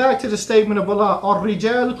go back to the statement of Allah.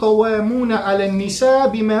 الرجال قوامون على النساء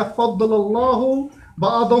بما فضل الله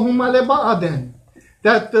بَعْضُهُمْ عَلَى بَعْضٍ,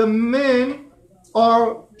 that the men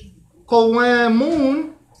are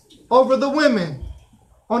qawamun over the women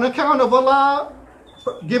on account of Allah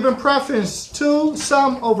giving preference to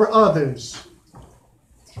some over others.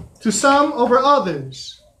 To some over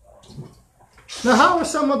others. Now, how are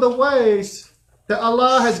some of the ways that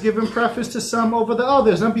Allah has given preference to some over the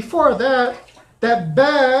others? Now, before that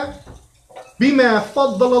ba, bima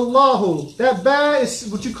faddalallahu, that ba is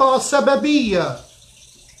what you call sababiyya.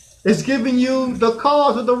 It's giving you the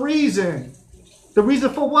cause or the reason. The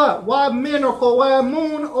reason for what? Why men are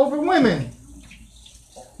qawamun over women.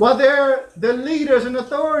 Why they're the leaders and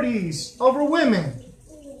authorities over women.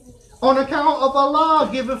 On account of Allah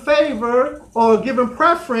giving favor or giving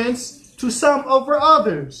preference to some over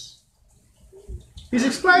others. He's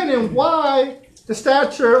explaining why the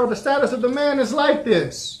stature or the status of the man is like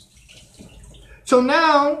this. So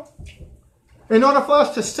now, in order for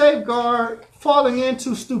us to safeguard falling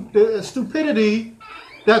into stupidity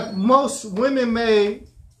that most women may,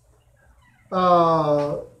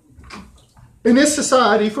 in this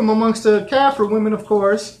society, from amongst the Kafir women, of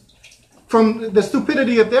course, from the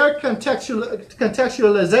stupidity of their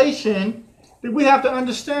contextualization, that we have to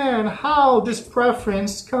understand how this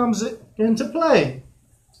preference comes into play.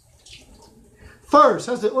 First,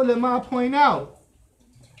 as the ulama point out,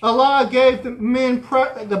 Allah gave the men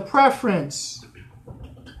the preference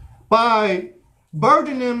by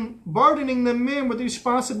burdening the men with the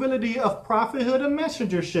responsibility of prophethood and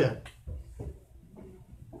messengership.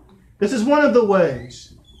 This is one of the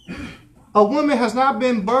ways. A woman has not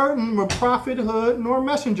been burdened with prophethood nor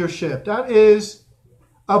messengership. That is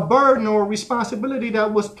a burden or responsibility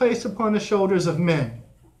that was placed upon the shoulders of men.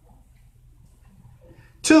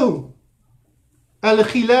 2.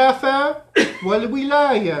 Al-khilafa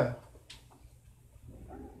wal-wilaya.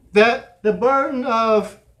 That the burden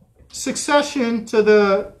of succession to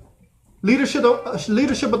the leadership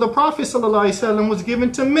of the Prophet ﷺ was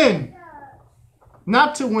given to men,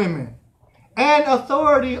 not to women. And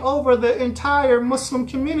authority over the entire Muslim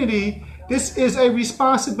community, this is a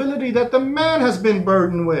responsibility that the man has been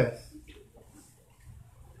burdened with.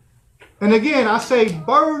 And again, I say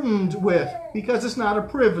burdened with because it's not a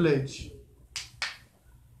privilege.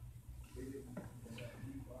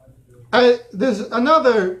 There's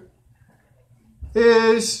another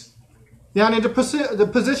is the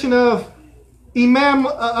position of Imam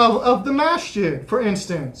of the Masjid, for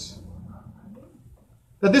instance.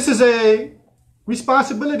 That this is a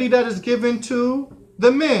responsibility that is given to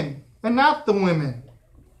the men and not the women.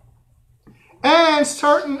 And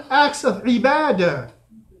certain acts of ibadah.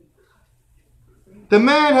 The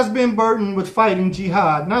man has been burdened with fighting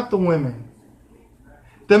jihad, not the women.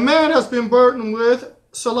 The man has been burdened with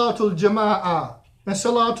Salatul Jama'ah and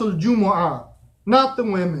Salatul Jumu'ah, not the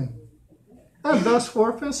women. And thus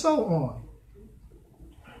forth and so on.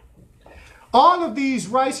 All of these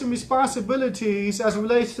rights and responsibilities as it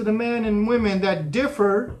relates to the men and women that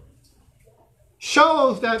differ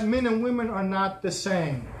shows that men and women are not the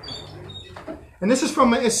same. And this is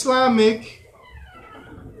from an Islamic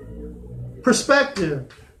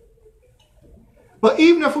perspective. But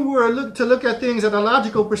even if we were to look at things at a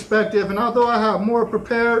logical perspective, and although I have more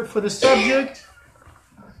prepared for the subject,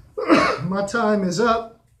 my time is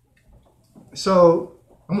up. So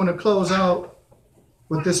I'm going to close out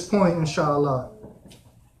with this point, inshallah.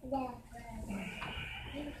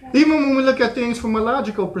 Even when we look at things from a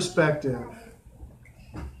logical perspective,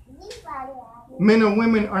 men and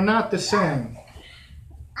women are not the same.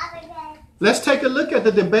 Let's take a look at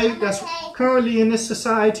the debate that's currently in this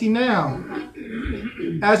society now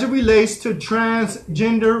as it relates to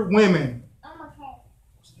transgender women.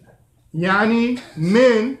 Yani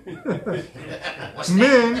men,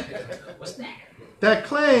 men that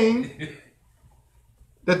claim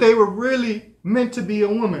that they were really meant to be a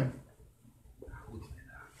woman.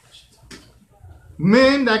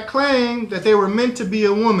 Men that claim that they were meant to be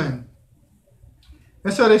a woman.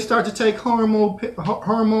 And so they start to take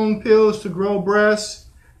hormone pills to grow breasts.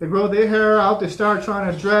 They grow their hair out. They start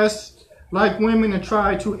trying to dress like women and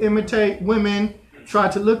try to imitate women, try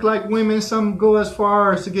to look like women. Some go as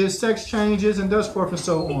far as to get sex changes and thus forth and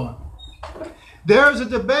so on. There's a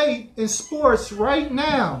debate in sports right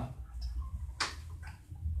now.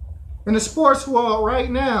 In the sports world right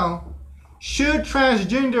now, should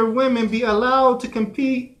transgender women be allowed to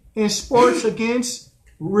compete in sports against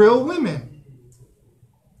real women?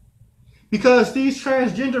 Because these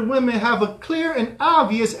transgender women have a clear and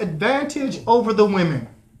obvious advantage over the women.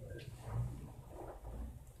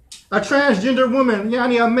 A transgender woman,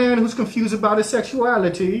 yani a man who's confused about his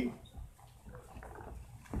sexuality,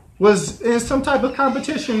 was in some type of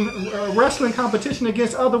competition, wrestling competition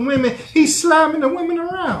against other women, he's slamming the women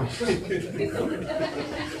around.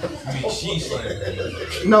 She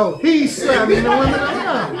slamming. No, he's slamming the women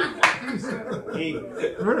around.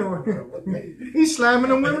 He's slamming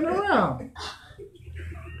the women around.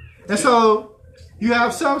 And so you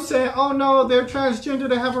have some saying, oh no, they're transgender,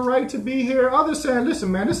 they have a right to be here. Others saying,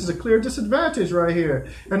 listen, man, this is a clear disadvantage right here.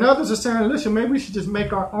 And others are saying, listen, maybe we should just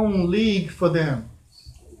make our own league for them.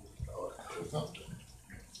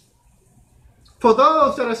 For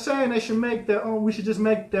those that are saying they should make their own, we should just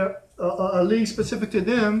make their a league specific to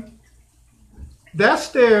them, that's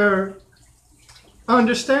their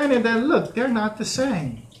understanding that, look, they're not the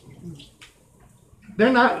same.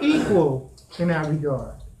 They're not equal in that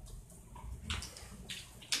regard.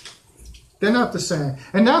 They're not the same.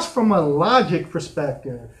 And that's from a logic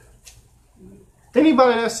perspective.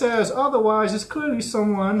 Anybody that says otherwise is clearly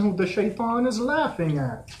someone who the shaitan is laughing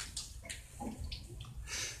at.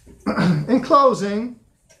 In closing,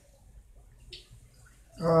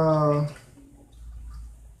 let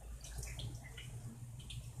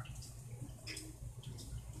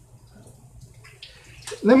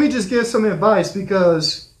me just give some advice,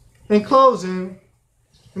 because in closing,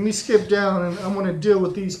 let me skip down and I want to deal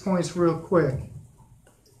with these points real quick.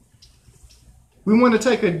 We want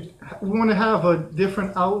to have a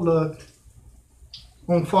different outlook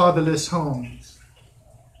on fatherless homes.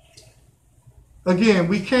 Again,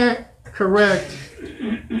 we can't correct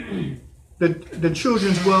the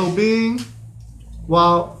children's well-being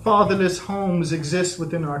while fatherless homes exist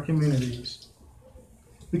within our communities,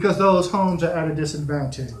 because those homes are at a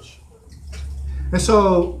disadvantage. And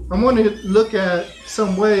so I want to look at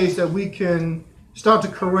some ways that we can start to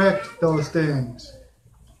correct those things.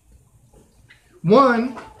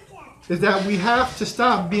 One is that we have to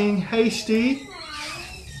stop being hasty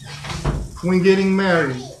when getting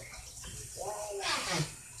married.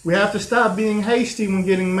 We have to stop being hasty when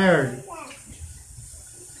getting married.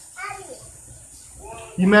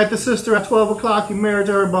 You met the sister at 12 o'clock, you married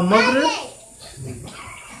her by Maghrib.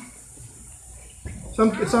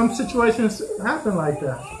 Some situations happen like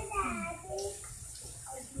that.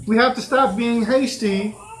 We have to stop being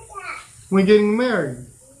hasty when getting married.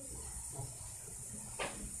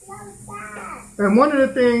 And one of the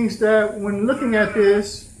things that when looking at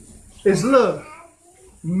this is, look,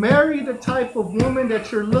 marry the type of woman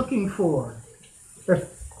that you're looking for.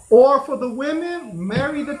 Or for the women,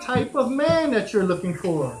 marry the type of man that you're looking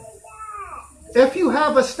for. If you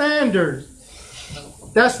have a standard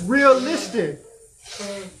that's realistic,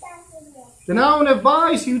 then I don't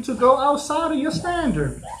advise you to go outside of your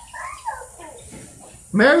standard.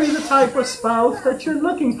 Marry the type of spouse that you're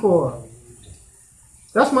looking for.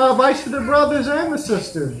 That's my advice to the brothers and the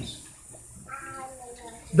sisters.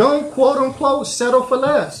 Don't, quote unquote, settle for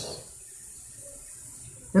less.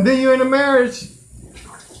 And then you're in a marriage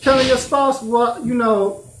telling your spouse, well,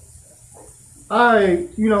 I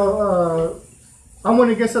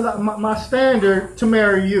went against my standard to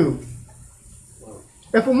marry you.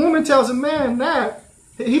 If a woman tells a man that,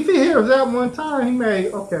 if he hears that one time, he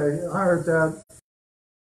may, okay, I heard that.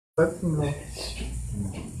 But,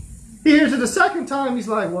 he hears it the second time, he's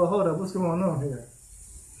like, well, hold up, what's going on here?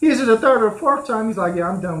 He hears it the third or fourth time, he's like, yeah,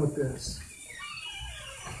 I'm done with this.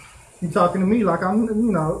 You talking to me like I'm,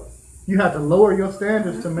 you have to lower your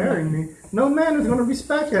standards to marry me. No man is going to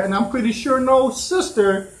respect that. And I'm pretty sure no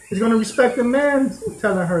sister is going to respect a man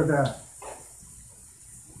telling her that.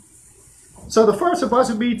 So the first advice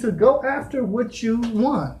would be to go after what you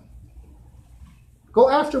want. Go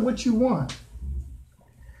after what you want.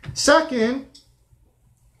 Second,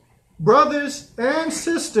 brothers and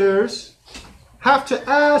sisters have to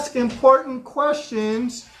ask important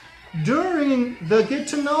questions during the get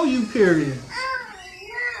to know you period.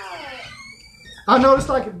 I noticed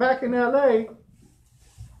like back in LA,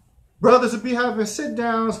 brothers would be having sit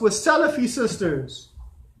downs with Salafi sisters,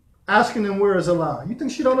 asking them where is Allah. You think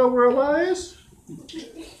she don't know where Allah is?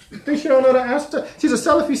 You think she don't know the answer? She's a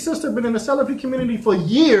Salafi sister, been in the Salafi community for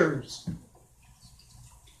years.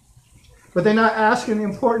 But they're not asking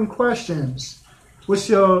important questions. What's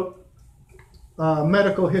your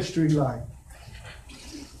medical history like?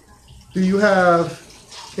 Do you have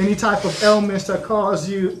any type of ailments that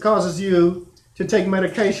causes you to take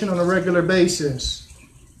medication on a regular basis?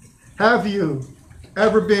 Have you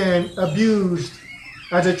ever been abused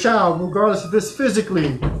as a child, regardless if it's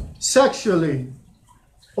physically, sexually,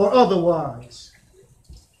 or otherwise?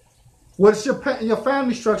 What's your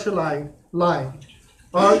family structure like?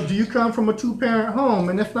 Or do you come from a two-parent home?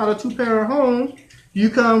 And if not a two-parent home, do you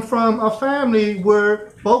come from a family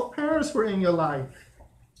where both parents were in your life?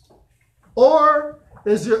 Or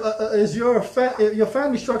is your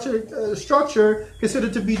family structure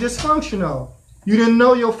considered to be dysfunctional? You didn't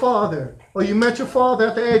know your father, or you met your father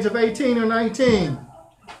at the age of 18 or 19.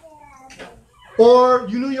 Or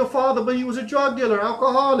you knew your father, but he was a drug dealer,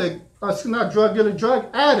 alcoholic, not drug dealer, drug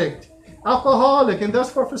addict, alcoholic, and thus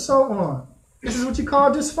forth and so on. This is what you call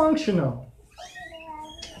dysfunctional.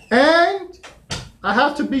 And I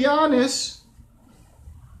have to be honest,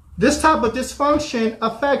 this type of dysfunction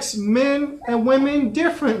affects men and women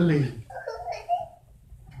differently.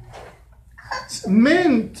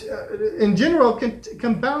 Men, in general,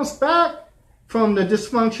 can bounce back from the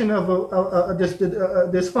dysfunction of a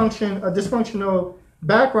dysfunctional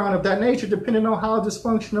background of that nature, depending on how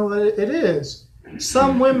dysfunctional it is.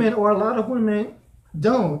 Some women, or a lot of women,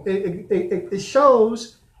 don't. It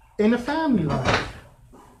shows in the family life.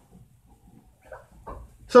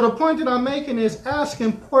 So the point that I'm making is ask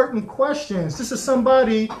important questions. This is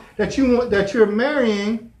somebody that you're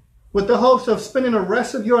marrying with the hopes of spending the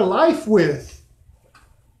rest of your life with.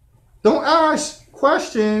 Don't ask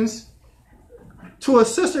questions to a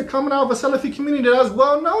sister coming out of a Salafi community that as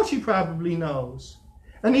well knows she probably knows.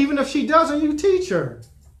 And even if she doesn't, you teach her.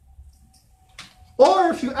 Or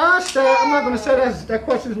if you ask that, I'm not going to say that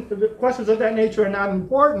questions of that nature are not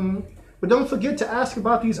important, but don't forget to ask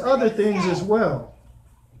about these other things as well.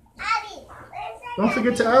 Don't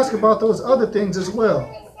forget to ask about those other things as well.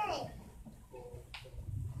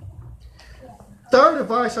 Third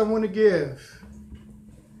advice I want to give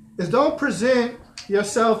is don't present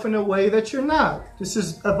yourself in a way that you're not. This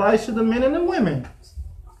is advice to the men and the women.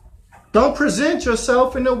 Don't present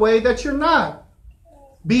yourself in a way that you're not.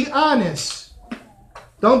 Be honest.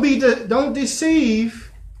 Don't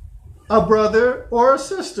deceive a brother or a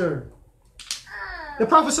sister. The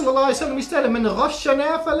Prophet ﷺ stated, "Man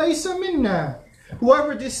ghashana falaysa minna."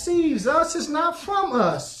 Whoever deceives us is not from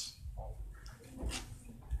us.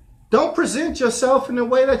 Don't present yourself in a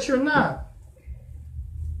way that you're not.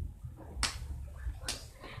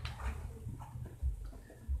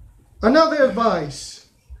 Another advice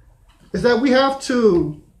is that we have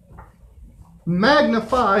to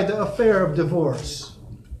magnify the affair of divorce.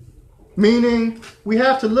 Meaning, we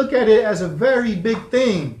have to look at it as a very big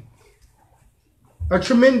thing, a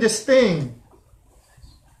tremendous thing.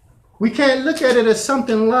 We can't look at it as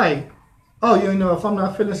something like, oh, you know, if I'm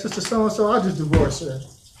not feeling sister so-and-so, I'll just divorce her.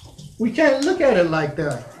 We can't look at it like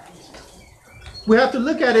that. We have to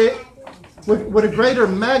look at it with a greater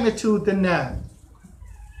magnitude than that.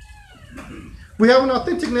 We have an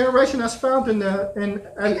authentic narration that's found in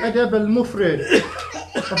Al-Adab al-Mufrid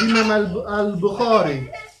of Imam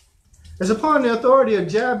al-Bukhari. It's upon the authority of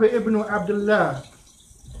Jabir ibn Abdullah.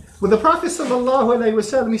 With the Prophet sallallahu alayhi wa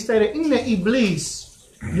sallam, he stated, "Inna Iblis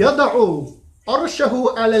yada'u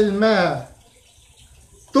arshahu ala al-ma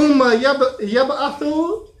thumma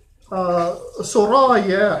yab'athu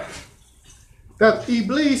suraya." That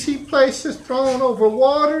Iblis, he placed his throne over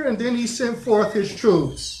water and then he sent forth his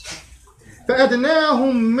troops.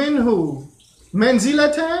 فَأَدْنَاهُمْ مِنْهُ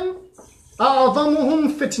مَنْزِلَةً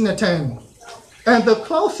أَعْظَمُهُمْ فِتْنَةً. And the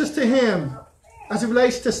closest to him, as it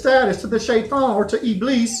relates to status, to the shaitan or to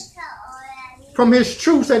Iblis, from his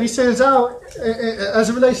troops that he sends out, as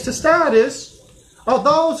it relates to status, are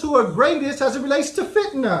those who are greatest as it relates to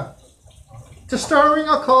fitna, to stirring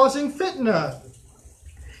or causing fitna.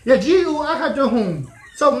 يَجِيءُ أَحَدُهُمْ.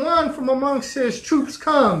 So one from amongst his troops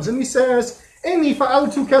comes and he says, "Inni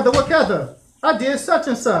fa'altu kada wa kada." I did such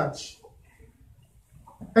and such.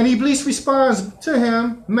 And Iblis responds to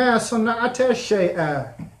him, "Ma sana'ata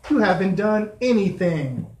shay'a." You haven't done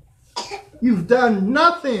anything. You've done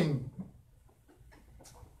nothing.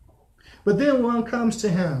 But then one comes to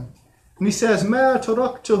him and he says, "Ma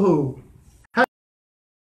taraktuhu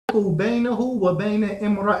baynahu wa bayna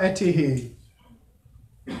imra'atihi."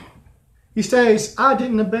 He says, "I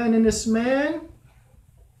didn't abandon this man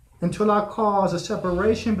until I caused a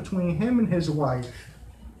separation between him and his wife."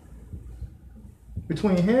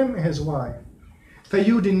 Between him and his wife.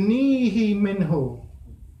 فَيُدْنِيهِ مِنْهُ.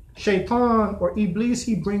 Shaitan or Iblis,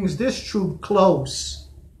 he brings this troop close.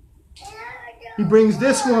 He brings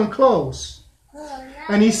this one close.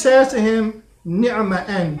 And he says to him, "Ni'ma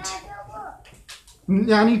ant."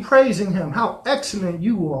 And he praising him, "How excellent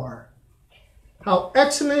you are. How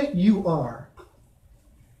excellent you are."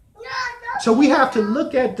 So we have to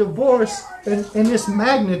look at divorce in this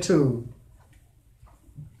magnitude.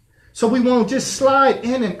 So we won't just slide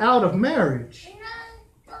in and out of marriage.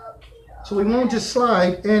 So we won't just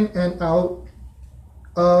slide in and out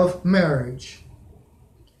of marriage.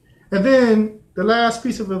 And then the last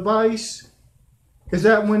piece of advice is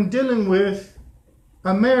that when dealing with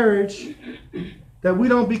a marriage, that we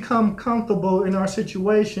don't become comfortable in our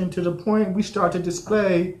situation to the point we start to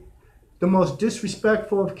display the most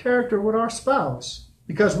disrespectful of character with our spouse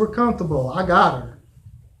because we're comfortable. I got her.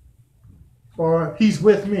 Or he's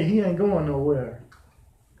with me. He ain't going nowhere.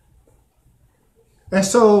 And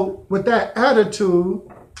so with that attitude,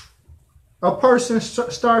 a person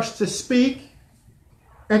starts to speak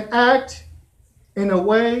and act in a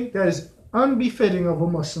way that is unbefitting of a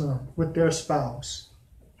Muslim with their spouse.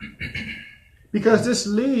 Because this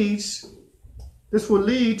will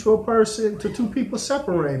lead to a person, to two people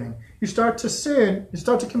separating. You start to sin, you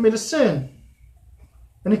start to commit a sin.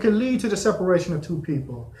 And it can lead to the separation of two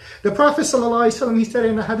people. The Prophet ﷺ, he said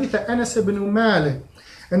in the hadith of Anas ibn Malik,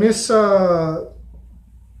 and this, the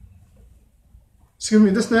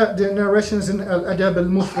narration is in Al-Adab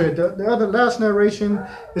al-Mufrid. The other last narration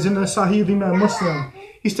is in the Sahih Imam Muslim.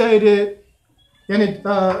 He stated,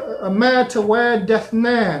 mad to wad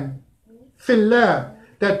dathnan fillah,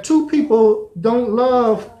 that two people don't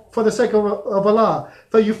love for the sake of Allah.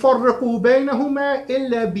 فَيُفَرِّقُوا بَيْنَهُمَا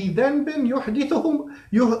إِلَّا بِذَنْبٍ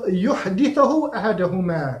يُحْدِثُهُ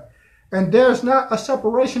أَحَدَهُمَا. And there's not a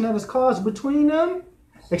separation that is caused between them,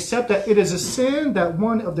 except that it is a sin that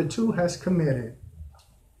one of the two has committed.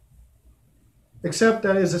 Except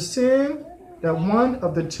that it is a sin that one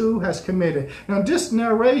of the two has committed. Now this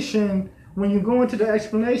narration, when you go into the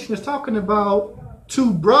explanation, is talking about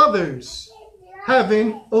two brothers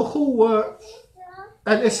having ukhuwa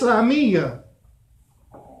al-Islamiyya.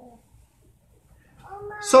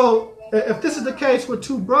 So if this is the case with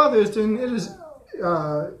two brothers, then it is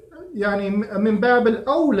min bab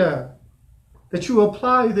al-awla that you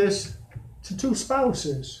apply this to two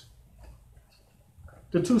spouses.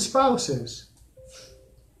 The two spouses.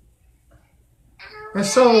 And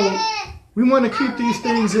so we want to keep these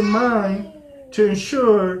things in mind to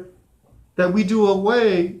ensure that we do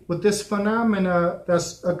away with this phenomena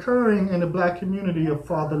that's occurring in the black community of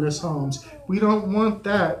fatherless homes. We don't want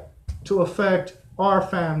that to affect our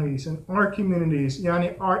families and our communities,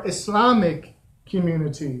 our Islamic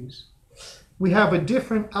communities. We have a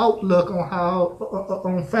different outlook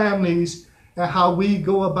on families and how we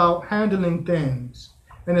go about handling things.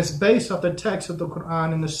 And it's based off the text of the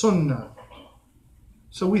Quran and the Sunnah.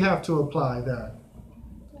 So we have to apply that.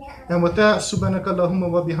 And with that, subhanakallahumma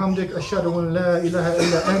wa bihamdik, ashhadu an la ilaha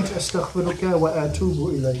illa anta, astaghfiruka wa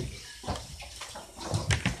atubu ilayk.